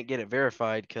 and I can't get it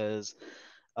verified because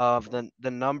of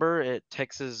the number it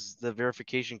texts the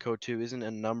verification code to isn't a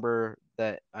number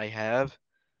that I have.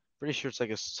 Pretty sure it's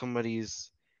like somebody's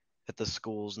at the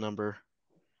school's number.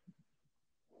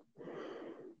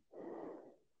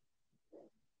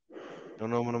 Don't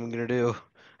know what I'm gonna do.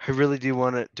 I really do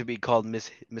want it to be called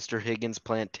Mr. Higgins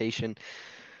Plantation.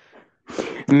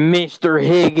 Mr.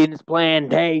 Higgins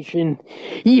Plantation,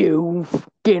 you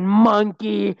fucking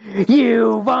monkey,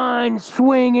 you vine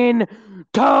swinging,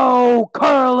 toe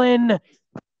curling,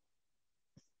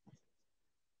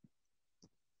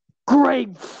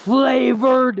 grape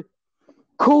flavored,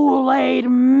 Kool-Aid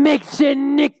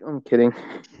mixing Nick. I'm kidding.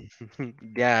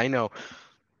 Yeah, I know.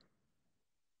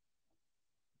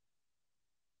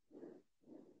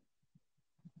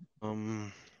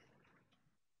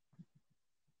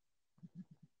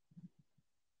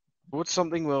 What's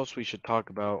something else we should talk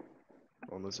about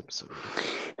on this episode?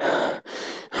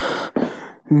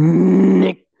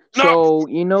 Nick. No! So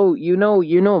you know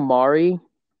Mari,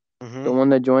 Mm-hmm. the one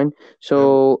that joined.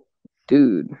 So,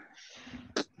 dude,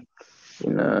 you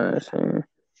know what I'm saying?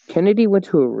 Kennedy went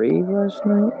to a rave last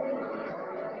night.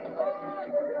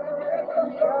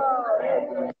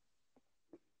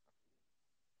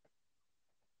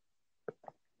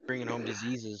 Bringing home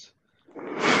diseases.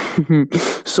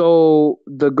 So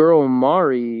the girl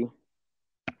Mari,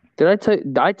 I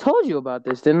told you about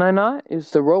this, didn't I not?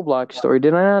 It's the Roblox story.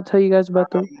 Did I not tell you guys about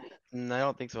the? I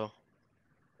don't think so.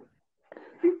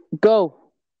 Go.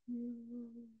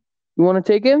 You want to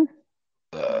take him?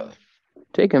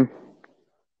 Take him.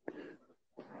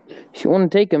 If you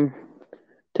want to take him,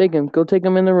 take him. Go take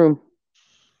him in the room.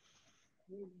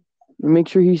 Make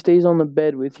sure he stays on the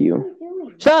bed with you.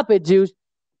 Stop it, Zeus.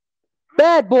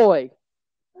 Bad boy.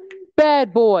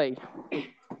 Bad boy.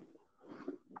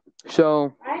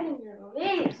 So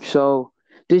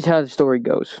this is how the story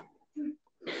goes.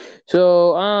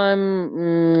 So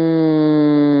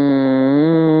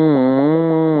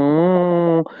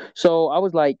so I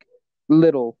was like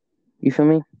little. You feel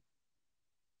me?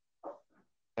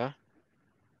 Yeah.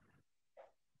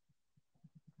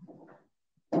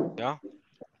 Yeah.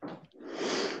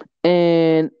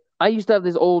 And I used to have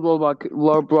this old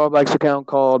Roblox account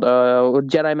called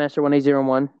Jedi Master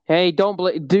 1801. Hey,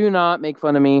 do not make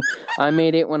fun of me. I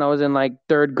made it when I was in like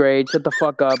 3rd grade. Shut the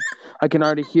fuck up. I can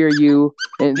already hear you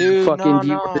and Dude, fucking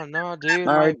no, dude.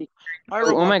 My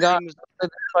oh my Roblox god. name is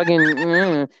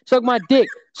Fucking suck my dick.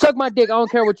 Suck my dick. I don't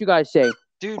care what you guys say.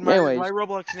 dude. Anyways. My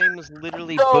Roblox name was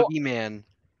literally So- Boogeyman.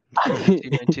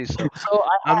 9292. So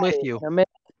I'm with you. I met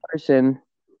a person.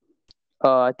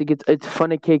 I think it's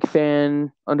funny cake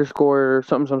fan _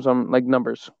 something like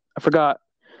numbers. I forgot.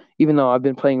 Even though I've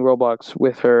been playing Roblox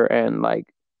with her and like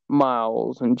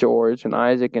Miles and George and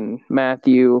Isaac and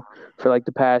Matthew for like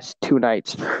the past 2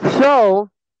 nights. So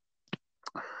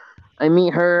I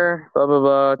meet her. Blah blah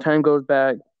blah. Time goes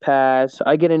past.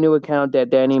 I get a new account that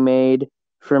Danny made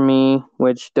for me,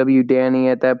 which W Danny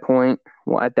at that point.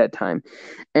 Well, at that time,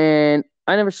 and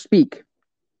I never speak.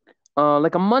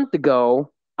 Like a month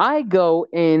ago, I go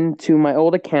into my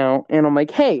old account and I'm like,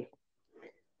 hey,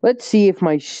 let's see if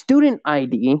my student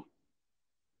ID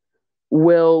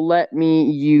will let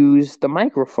me use the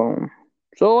microphone.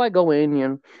 So I go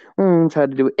in and try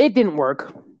to do it. It didn't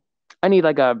work. I need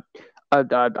like a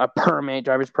permit,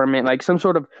 driver's permit, like some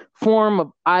sort of form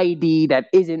of ID that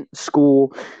isn't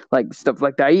school, like stuff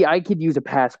like that. I could use a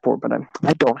passport, but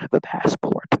I don't have a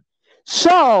passport.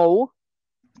 So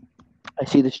I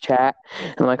see this chat,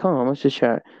 and I'm like, oh, what's this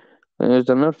chat? And there's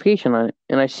a notification on it,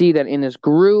 and I see that in this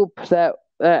group that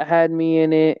had me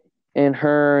in it, and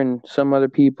her, and some other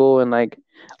people, and like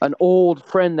an old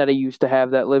friend that I used to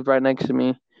have that lived right next to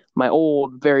me, my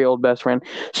very old best friend.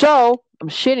 So I'm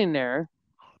sitting there,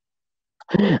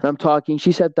 and I'm talking.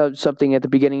 She said something at the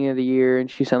beginning of the year, and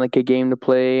she sent like a game to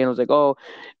play, and I was like, oh,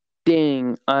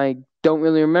 dang, I don't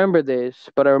really remember this,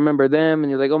 but I remember them. And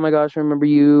you're like, oh my gosh, I remember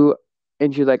you.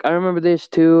 And she's like, I remember this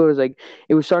too. I was like,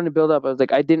 it was starting to build up. I was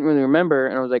like, I didn't really remember.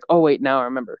 And I was like, oh wait, now I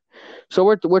remember. So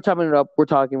we're chopping it up. We're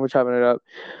chopping it up.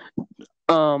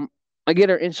 I get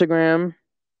her Instagram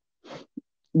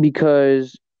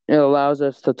because it allows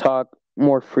us to talk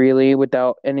more freely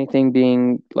without anything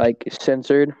being like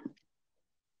censored.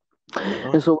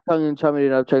 And so we're talking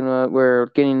about, we're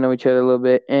getting to know each other a little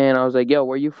bit, and I was like, "Yo,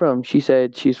 where you from?" She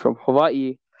said she's from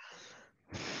Hawaii,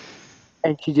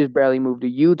 and she just barely moved to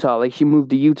Utah. Like she moved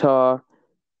to Utah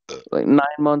like 9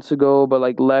 months ago, but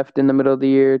like left in the middle of the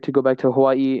year to go back to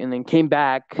Hawaii, and then came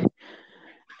back,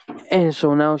 and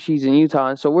so now she's in Utah,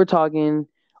 and so we're talking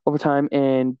over time,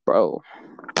 and bro,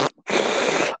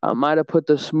 I might have put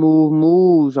the smooth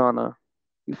moves on her.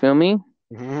 You feel me?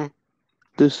 Mm-hmm.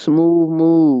 The smooth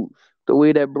moves, the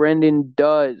way that Brendan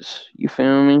does. You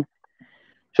feel me?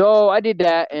 So I did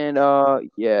that, and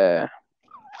yeah,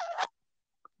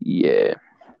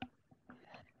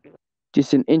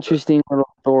 just an interesting little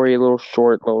story, a little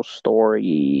short little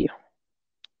story.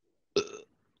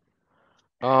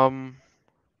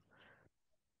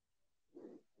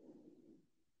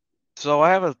 So I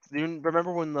have a. You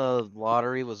remember when the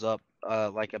lottery was up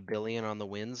like $1 billion on the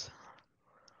wins?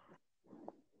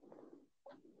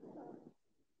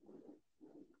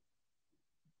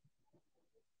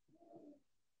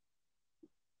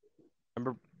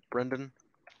 Remember, Brendan?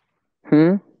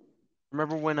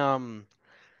 Remember when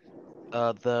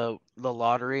the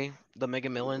lottery, the Mega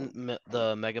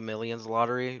Millions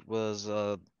lottery was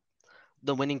the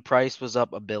winning price was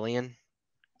up $1 billion,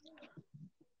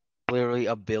 literally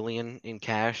 $1 billion in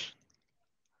cash,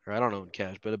 or I don't know in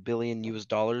cash, but $1 billion US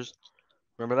dollars.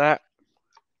 Remember that?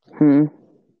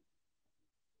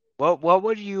 What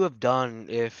would you have done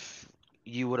if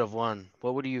you would have won?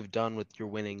 What would you have done with your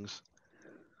winnings?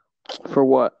 For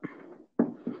what?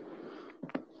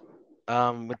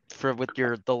 With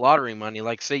your the lottery money,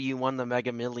 like say you won the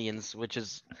Mega Millions, which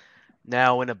is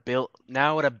now at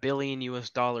 $1 billion US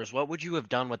dollars. What would you have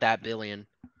done with that billion?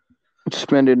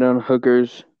 Spend it on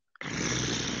hookers.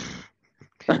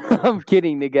 I'm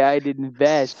kidding, nigga. I'd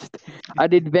invest,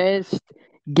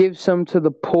 give some to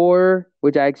the poor,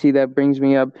 which actually that brings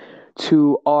me up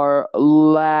to our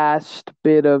last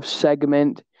bit of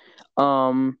segment.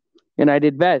 And I'd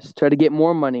invest, try to get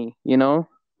more money, more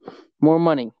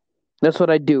money. That's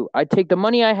what I do. I take the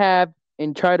money I have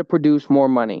and try to produce more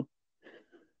money.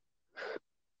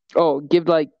 Oh, give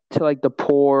like to like the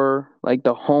poor, like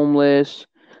the homeless,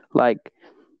 like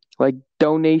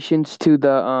donations to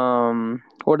the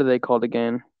what are they called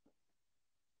again?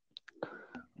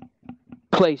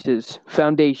 Places,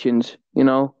 foundations,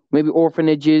 maybe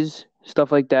orphanages,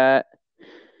 stuff like that.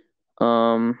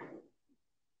 Um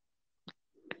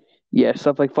yeah,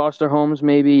 stuff like foster homes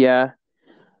maybe, yeah.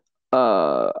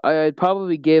 I'd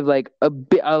probably give like a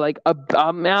bit, like a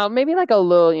maybe like a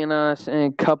little,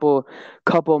 a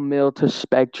couple mil to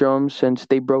Spectrum since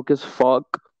they broke as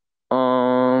fuck.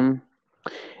 And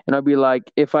I'd be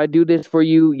like, if I do this for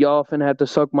you, y'all finna have to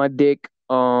suck my dick.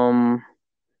 Y'all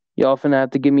finna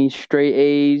have to give me straight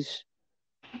A's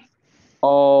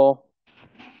all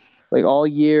all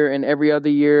year and every other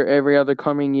year, every other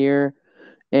coming year.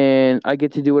 And I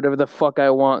get to do whatever the fuck I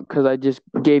want because I just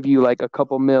gave you like a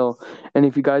couple mil. And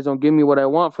if you guys don't give me what I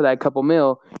want for that couple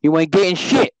mil, you ain't getting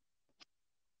shit.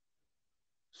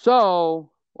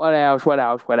 So what else? What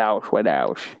else? What else? What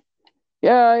else?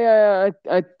 Yeah.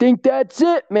 I think that's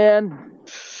it, man.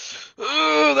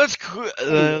 Oh, that's cool.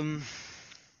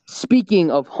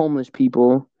 Speaking of homeless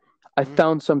people, I Mhm.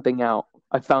 found something out.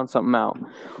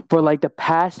 For like the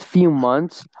past few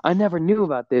months, I never knew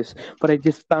about this, but I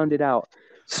just found it out.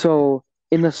 So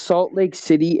in the Salt Lake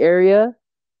City area,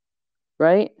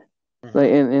 right? Like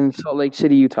Mhm. in Salt Lake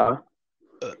City, Utah.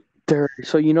 Uh,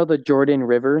 So you know the Jordan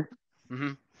River?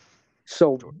 Mhm.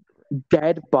 So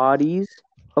dead bodies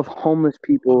of homeless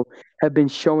people have been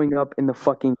showing up in the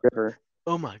fucking river.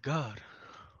 Oh my god.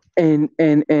 And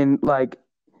like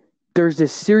there's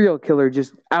this serial killer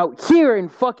just out here in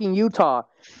fucking Utah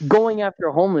going after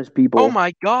homeless Oh people.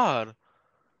 my god.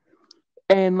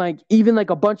 And like even like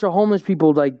a bunch of homeless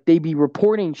people, like they be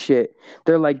reporting shit.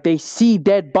 They're like they see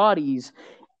dead bodies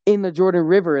in the Jordan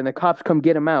River, and the cops come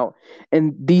get them out.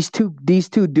 And these two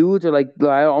dudes are like,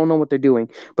 I don't know what they're doing,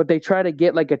 but they try to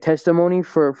get like a testimony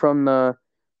from the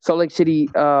Salt Lake City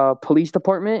police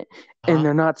department, and Huh?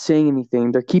 they're not saying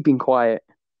anything. They're keeping quiet,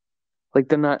 like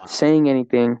they're not saying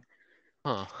anything.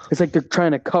 Huh. It's like they're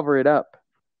trying to cover it up.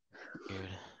 Dude.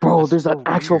 Bro, That's there's an so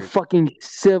actual weird. fucking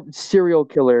serial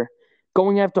killer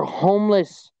going after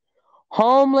homeless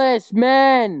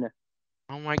men.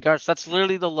 Oh my gosh, that's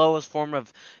literally the lowest form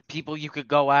of people you could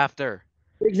go after.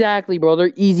 Exactly, bro.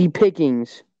 They're easy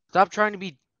pickings. Stop trying to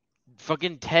be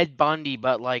fucking Ted Bundy,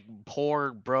 but like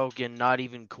poor, broke, and not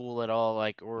even cool at all.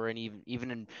 Like, or an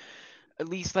even at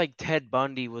least like Ted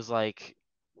Bundy was like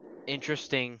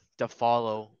interesting to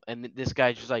follow. And this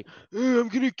guy's just like, I'm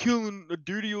gonna kill a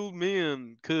dirty old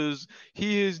man because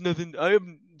he has nothing. I have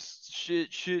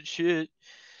shit.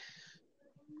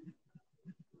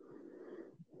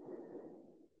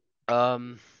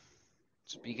 Um,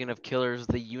 Speaking of killers,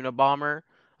 the Unabomber.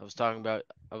 I was talking about.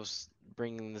 I was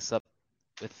bringing this up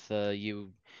with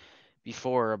you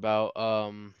before about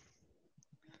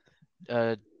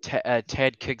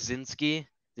Ted Kaczynski,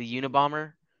 the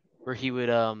Unabomber, where he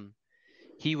moved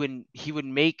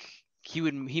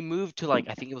to, like,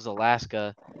 I think it was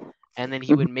Alaska, and then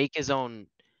he would make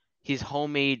his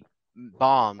homemade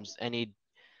bombs,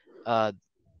 uh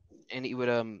and he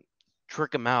would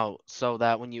trick them out so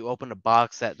that when you open a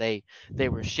box that they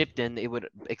were shipped in, it would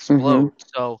Mm-hmm. explode.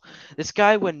 So this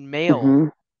guy would mail Mm-hmm.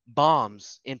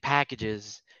 bombs in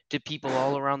packages to people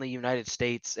all around the United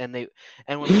States, and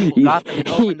when people got them and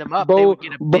opened them up, they bro, would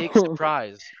get a big bro,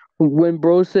 surprise. when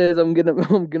bro says I'm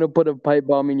gonna put a pipe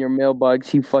bomb in your mailbox,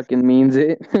 he fucking means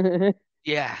it.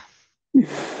 Yeah,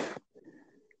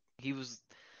 he was.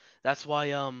 That's why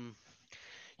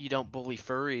you don't bully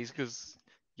furries, because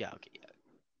yeah, okay, yeah.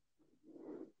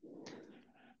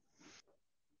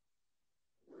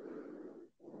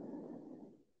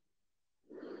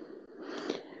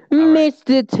 All right. Missed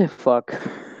it. Fuck.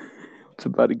 It's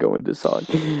about to go into song.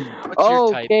 What's your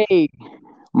type? Okay.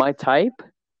 My type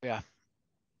Yeah,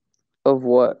 of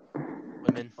what?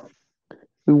 women.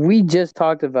 We just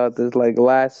talked about this like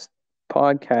last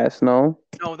podcast, no?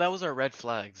 No, that was our red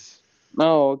flags.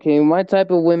 Oh, okay. My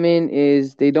type of women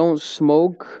is they don't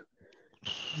smoke.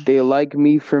 They like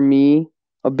me for me.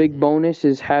 A big Mhm. bonus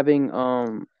is having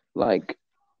like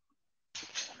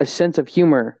a sense of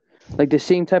humor. Like the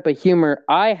same type of humor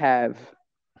I have.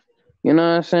 You know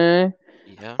what I'm saying?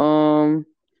 Yeah. Um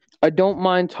I don't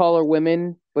mind taller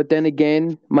women, but then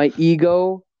again, my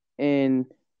ego and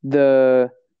the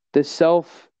the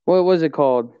self what was it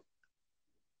called?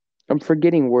 I'm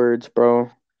forgetting words, bro.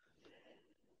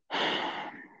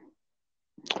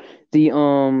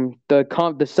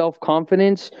 The self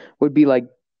confidence would be like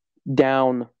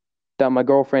down that my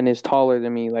girlfriend is taller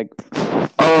than me. Like,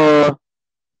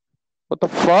 what the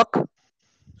fuck?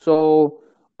 So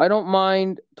I don't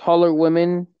mind taller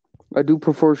women. I do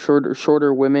prefer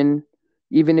shorter women.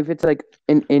 Even if it's like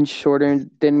an inch shorter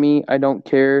than me, I don't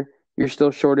care. You're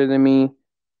still shorter than me.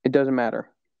 It doesn't matter.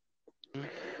 Mm,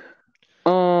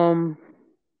 Um,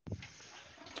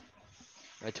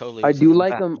 I totally I listen do to like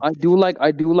that. them. I do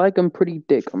like them pretty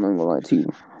thick. I'm not gonna lie to you.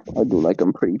 I do like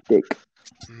them pretty thick.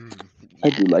 I Yeah.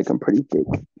 do like them pretty thick.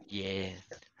 Yeah.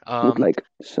 With Um. like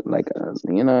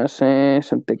you know what I'm saying?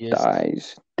 Some thick Yes.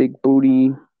 thighs, thick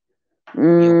booty.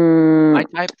 You. My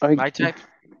Mm, type. I My type.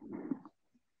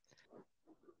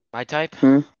 My type.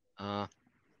 hmm? Uh.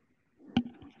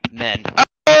 Men.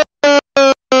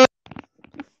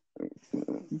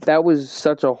 That was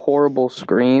such a horrible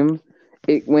scream.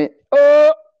 It went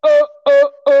oh.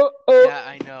 Yeah,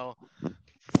 I know.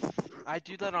 I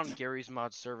do that on Gary's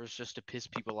mod servers just to piss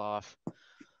people off.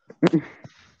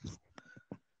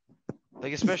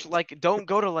 Like, especially, like, don't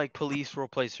go to like police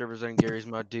roleplay servers on Gary's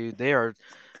mod, dude. They are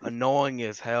annoying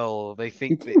as hell. They You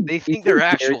think think they you think they're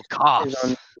think Gary actual is cops.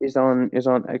 on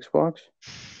Xbox?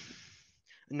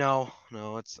 No,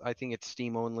 no, I think it's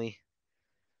Steam only.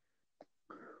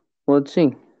 Well, let's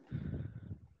see.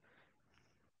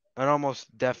 It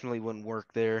almost definitely wouldn't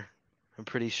work there. I'm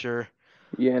pretty sure.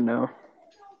 Yeah, no.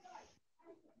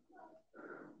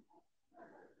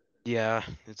 Yeah,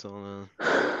 it's on.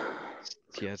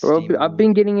 Yeah, it's Bro, Steam I've only.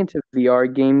 been getting into VR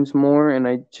games more, and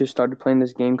I just started playing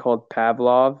this game called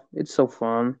Pavlov. It's so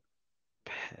fun.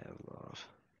 Pavlov.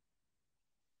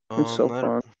 It's so I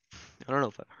fun. don't know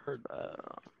if I've heard that.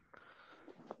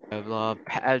 Pavlov.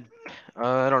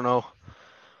 I don't know.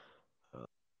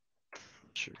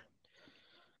 Sure.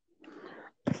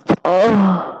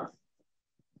 Oh,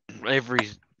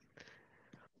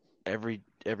 Every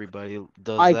everybody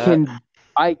does I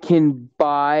that. can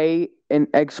buy an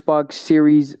Xbox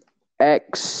Series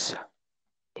X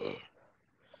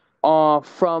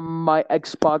from my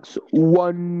Xbox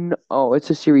One. Oh, it's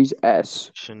a Series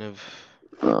S. Shouldn't have.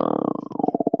 Uh,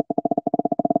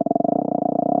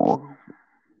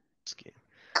 Scam.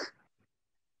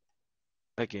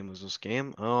 That game was a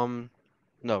scam.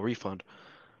 No refund.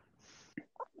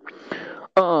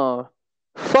 uh,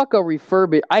 fuck a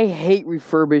refurbished. I hate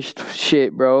refurbished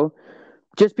shit, bro.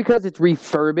 Just because it's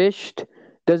refurbished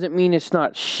doesn't mean it's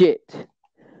not shit.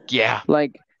 Yeah.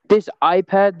 Like this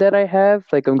iPad that I have,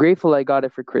 like I'm grateful I got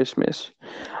it for Christmas.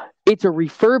 It's a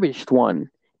refurbished one,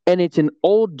 and it's an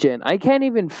old gen. I can't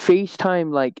even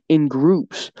FaceTime like in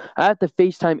groups. I have to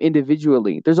FaceTime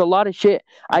individually. There's a lot of shit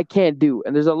I can't do,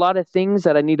 and there's a lot of things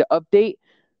that I need to update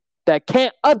that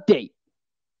can't update.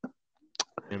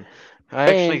 And I And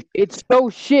actually, it's so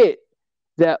shit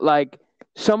that like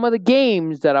some of the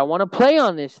games that I want to play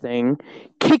on this thing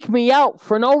kick me out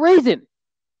for no reason.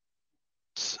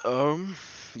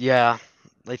 yeah,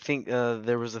 I think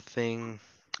there was a thing.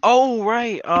 Oh,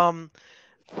 right.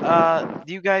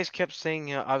 You guys kept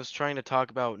saying I was trying to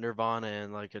talk about Nirvana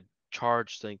and like a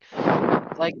charge thing.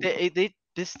 Like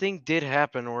this thing did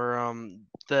happen where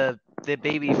the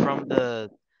baby from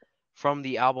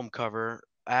the album cover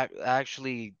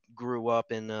actually grew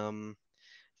up and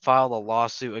filed a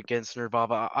lawsuit against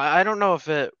Nirvana. I don't know if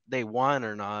they won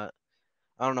or not.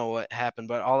 I don't know what happened,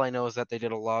 but all I know is that they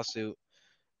did a lawsuit,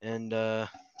 and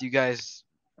you guys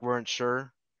weren't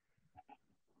sure,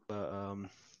 but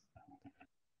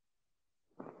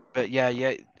yeah,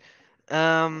 yeah.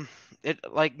 Um, it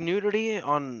like nudity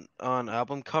on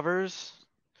album covers.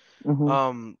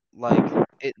 Mm-hmm. Like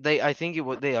I think it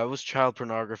was child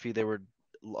pornography. They were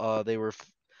law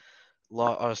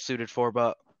suited for,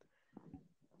 but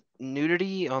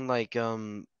nudity on like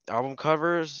album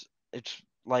covers, it's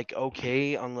like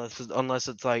okay unless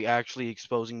it's like actually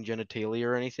exposing genitalia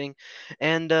or anything,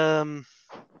 and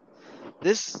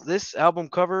this album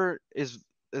cover is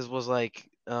was like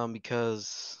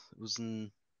because it was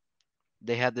in,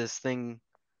 they had this thing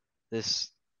this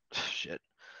shit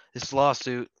this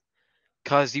lawsuit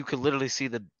because you could literally see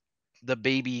the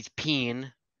baby's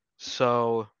peen,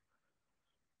 so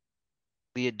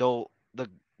the adult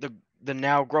the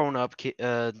now grown up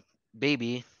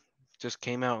baby just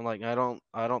came out and like I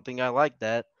don't think I like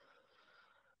that.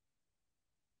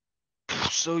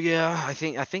 So yeah, I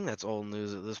think that's old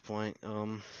news at this point.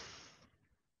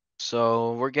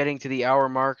 So we're getting to the hour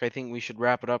mark. I think we should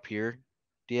wrap it up here.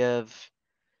 Do you have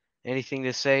anything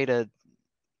to say to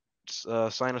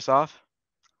sign us off?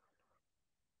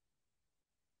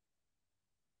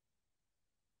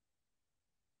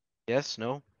 Yes,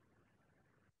 no?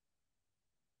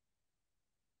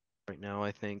 Right now,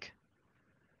 I think.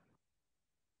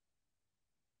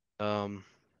 Um,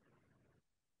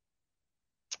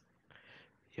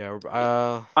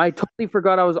 yeah. I totally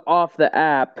forgot I was off the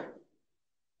app.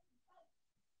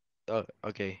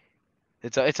 Okay.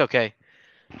 It's okay.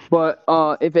 But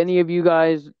if any of you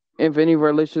guys, if any of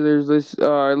our listeners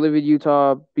live in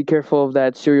Utah, be careful of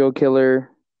that serial killer.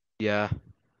 Yeah.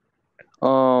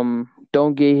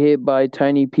 Don't get hit by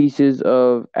tiny pieces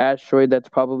of asteroid that's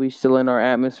probably still in our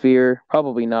atmosphere.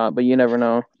 Probably not, but you never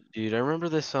know. Dude, I remember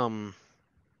this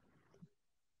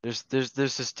there's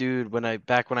this dude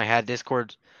back when I had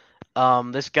Discord.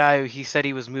 This guy, he said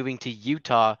he was moving to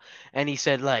Utah, and he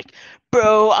said like,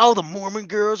 bro, all the Mormon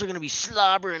girls are gonna be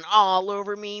slobbering all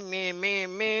over me, man,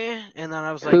 man, man. And then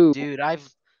I was like, Who dude,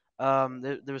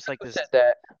 there was like said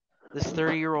that? this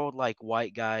 30-year-old like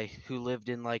white guy who lived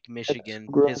in like That's Michigan his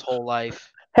gross. whole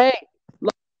life. Hey,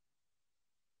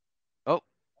 Oh,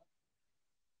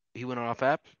 he went off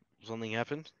app. Something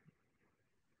happened.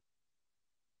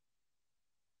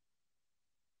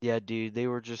 Yeah, dude, they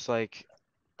were just like,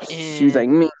 she's eh. like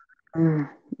me.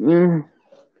 Mm.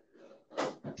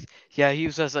 Yeah, he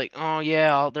was just like, oh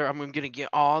yeah, I'm gonna get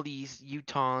all these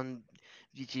Utah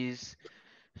bitches.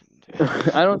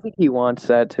 I don't think he wants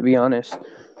that, to be honest.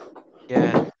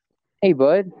 Yeah. Hey,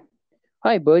 bud.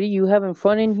 Hi, buddy. You having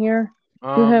fun in here? You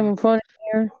Um, having fun in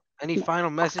here? any final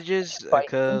messages? Fighting?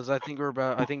 Because I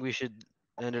think we should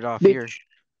end it off here.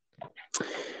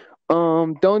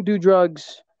 Bitch. Don't do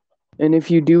drugs. And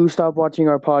if you do, stop watching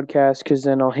our podcast, because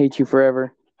then I'll hate you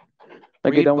forever.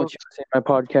 Like I Read don't want books. you to say my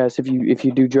podcast if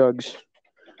you do drugs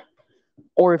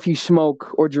or if you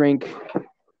smoke or drink.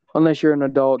 Unless you're an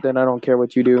adult, then I don't care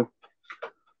what you do.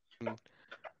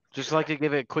 Just like to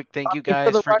give a quick thank you For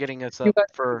guys the for record, getting us you up guys,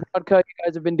 for podcast, you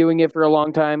guys have been doing it for a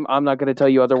long time. I'm not going to tell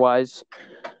you otherwise.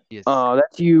 yes.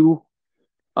 That's you.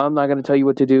 I'm not going to tell you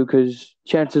what to do because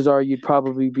chances are you'd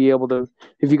probably be able to.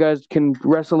 If you guys can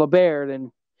wrestle a bear, then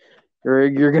you're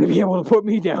going to be able to put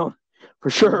me down for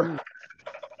sure.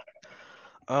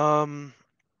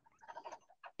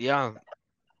 Yeah.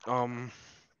 Um,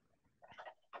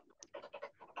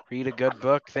 read a good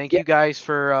book. Thank Yeah. you guys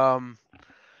for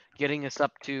getting us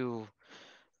up to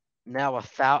now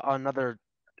another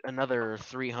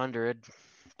 300.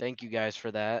 Thank you guys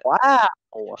for that. Wow.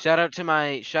 Shout out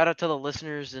to the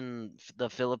listeners in the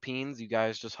Philippines. You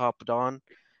guys just hopped on.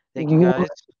 Thank you guys.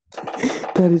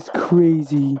 That is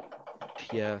crazy.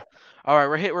 Yeah. All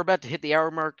right, we're about to hit the hour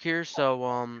mark here. So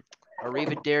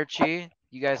arrivederci.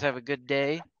 You guys have a good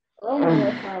day.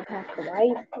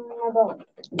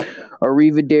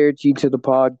 Arrivederci to the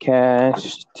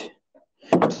podcast.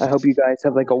 I hope you guys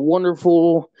have like a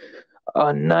wonderful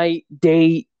night,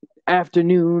 day,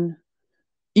 afternoon,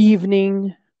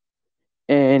 evening,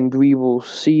 and we will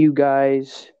see you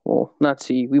guys. Well, not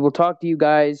see. We will talk to you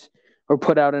guys or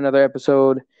put out another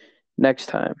episode next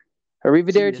time.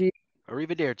 Arrivederci.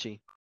 Arrivederci.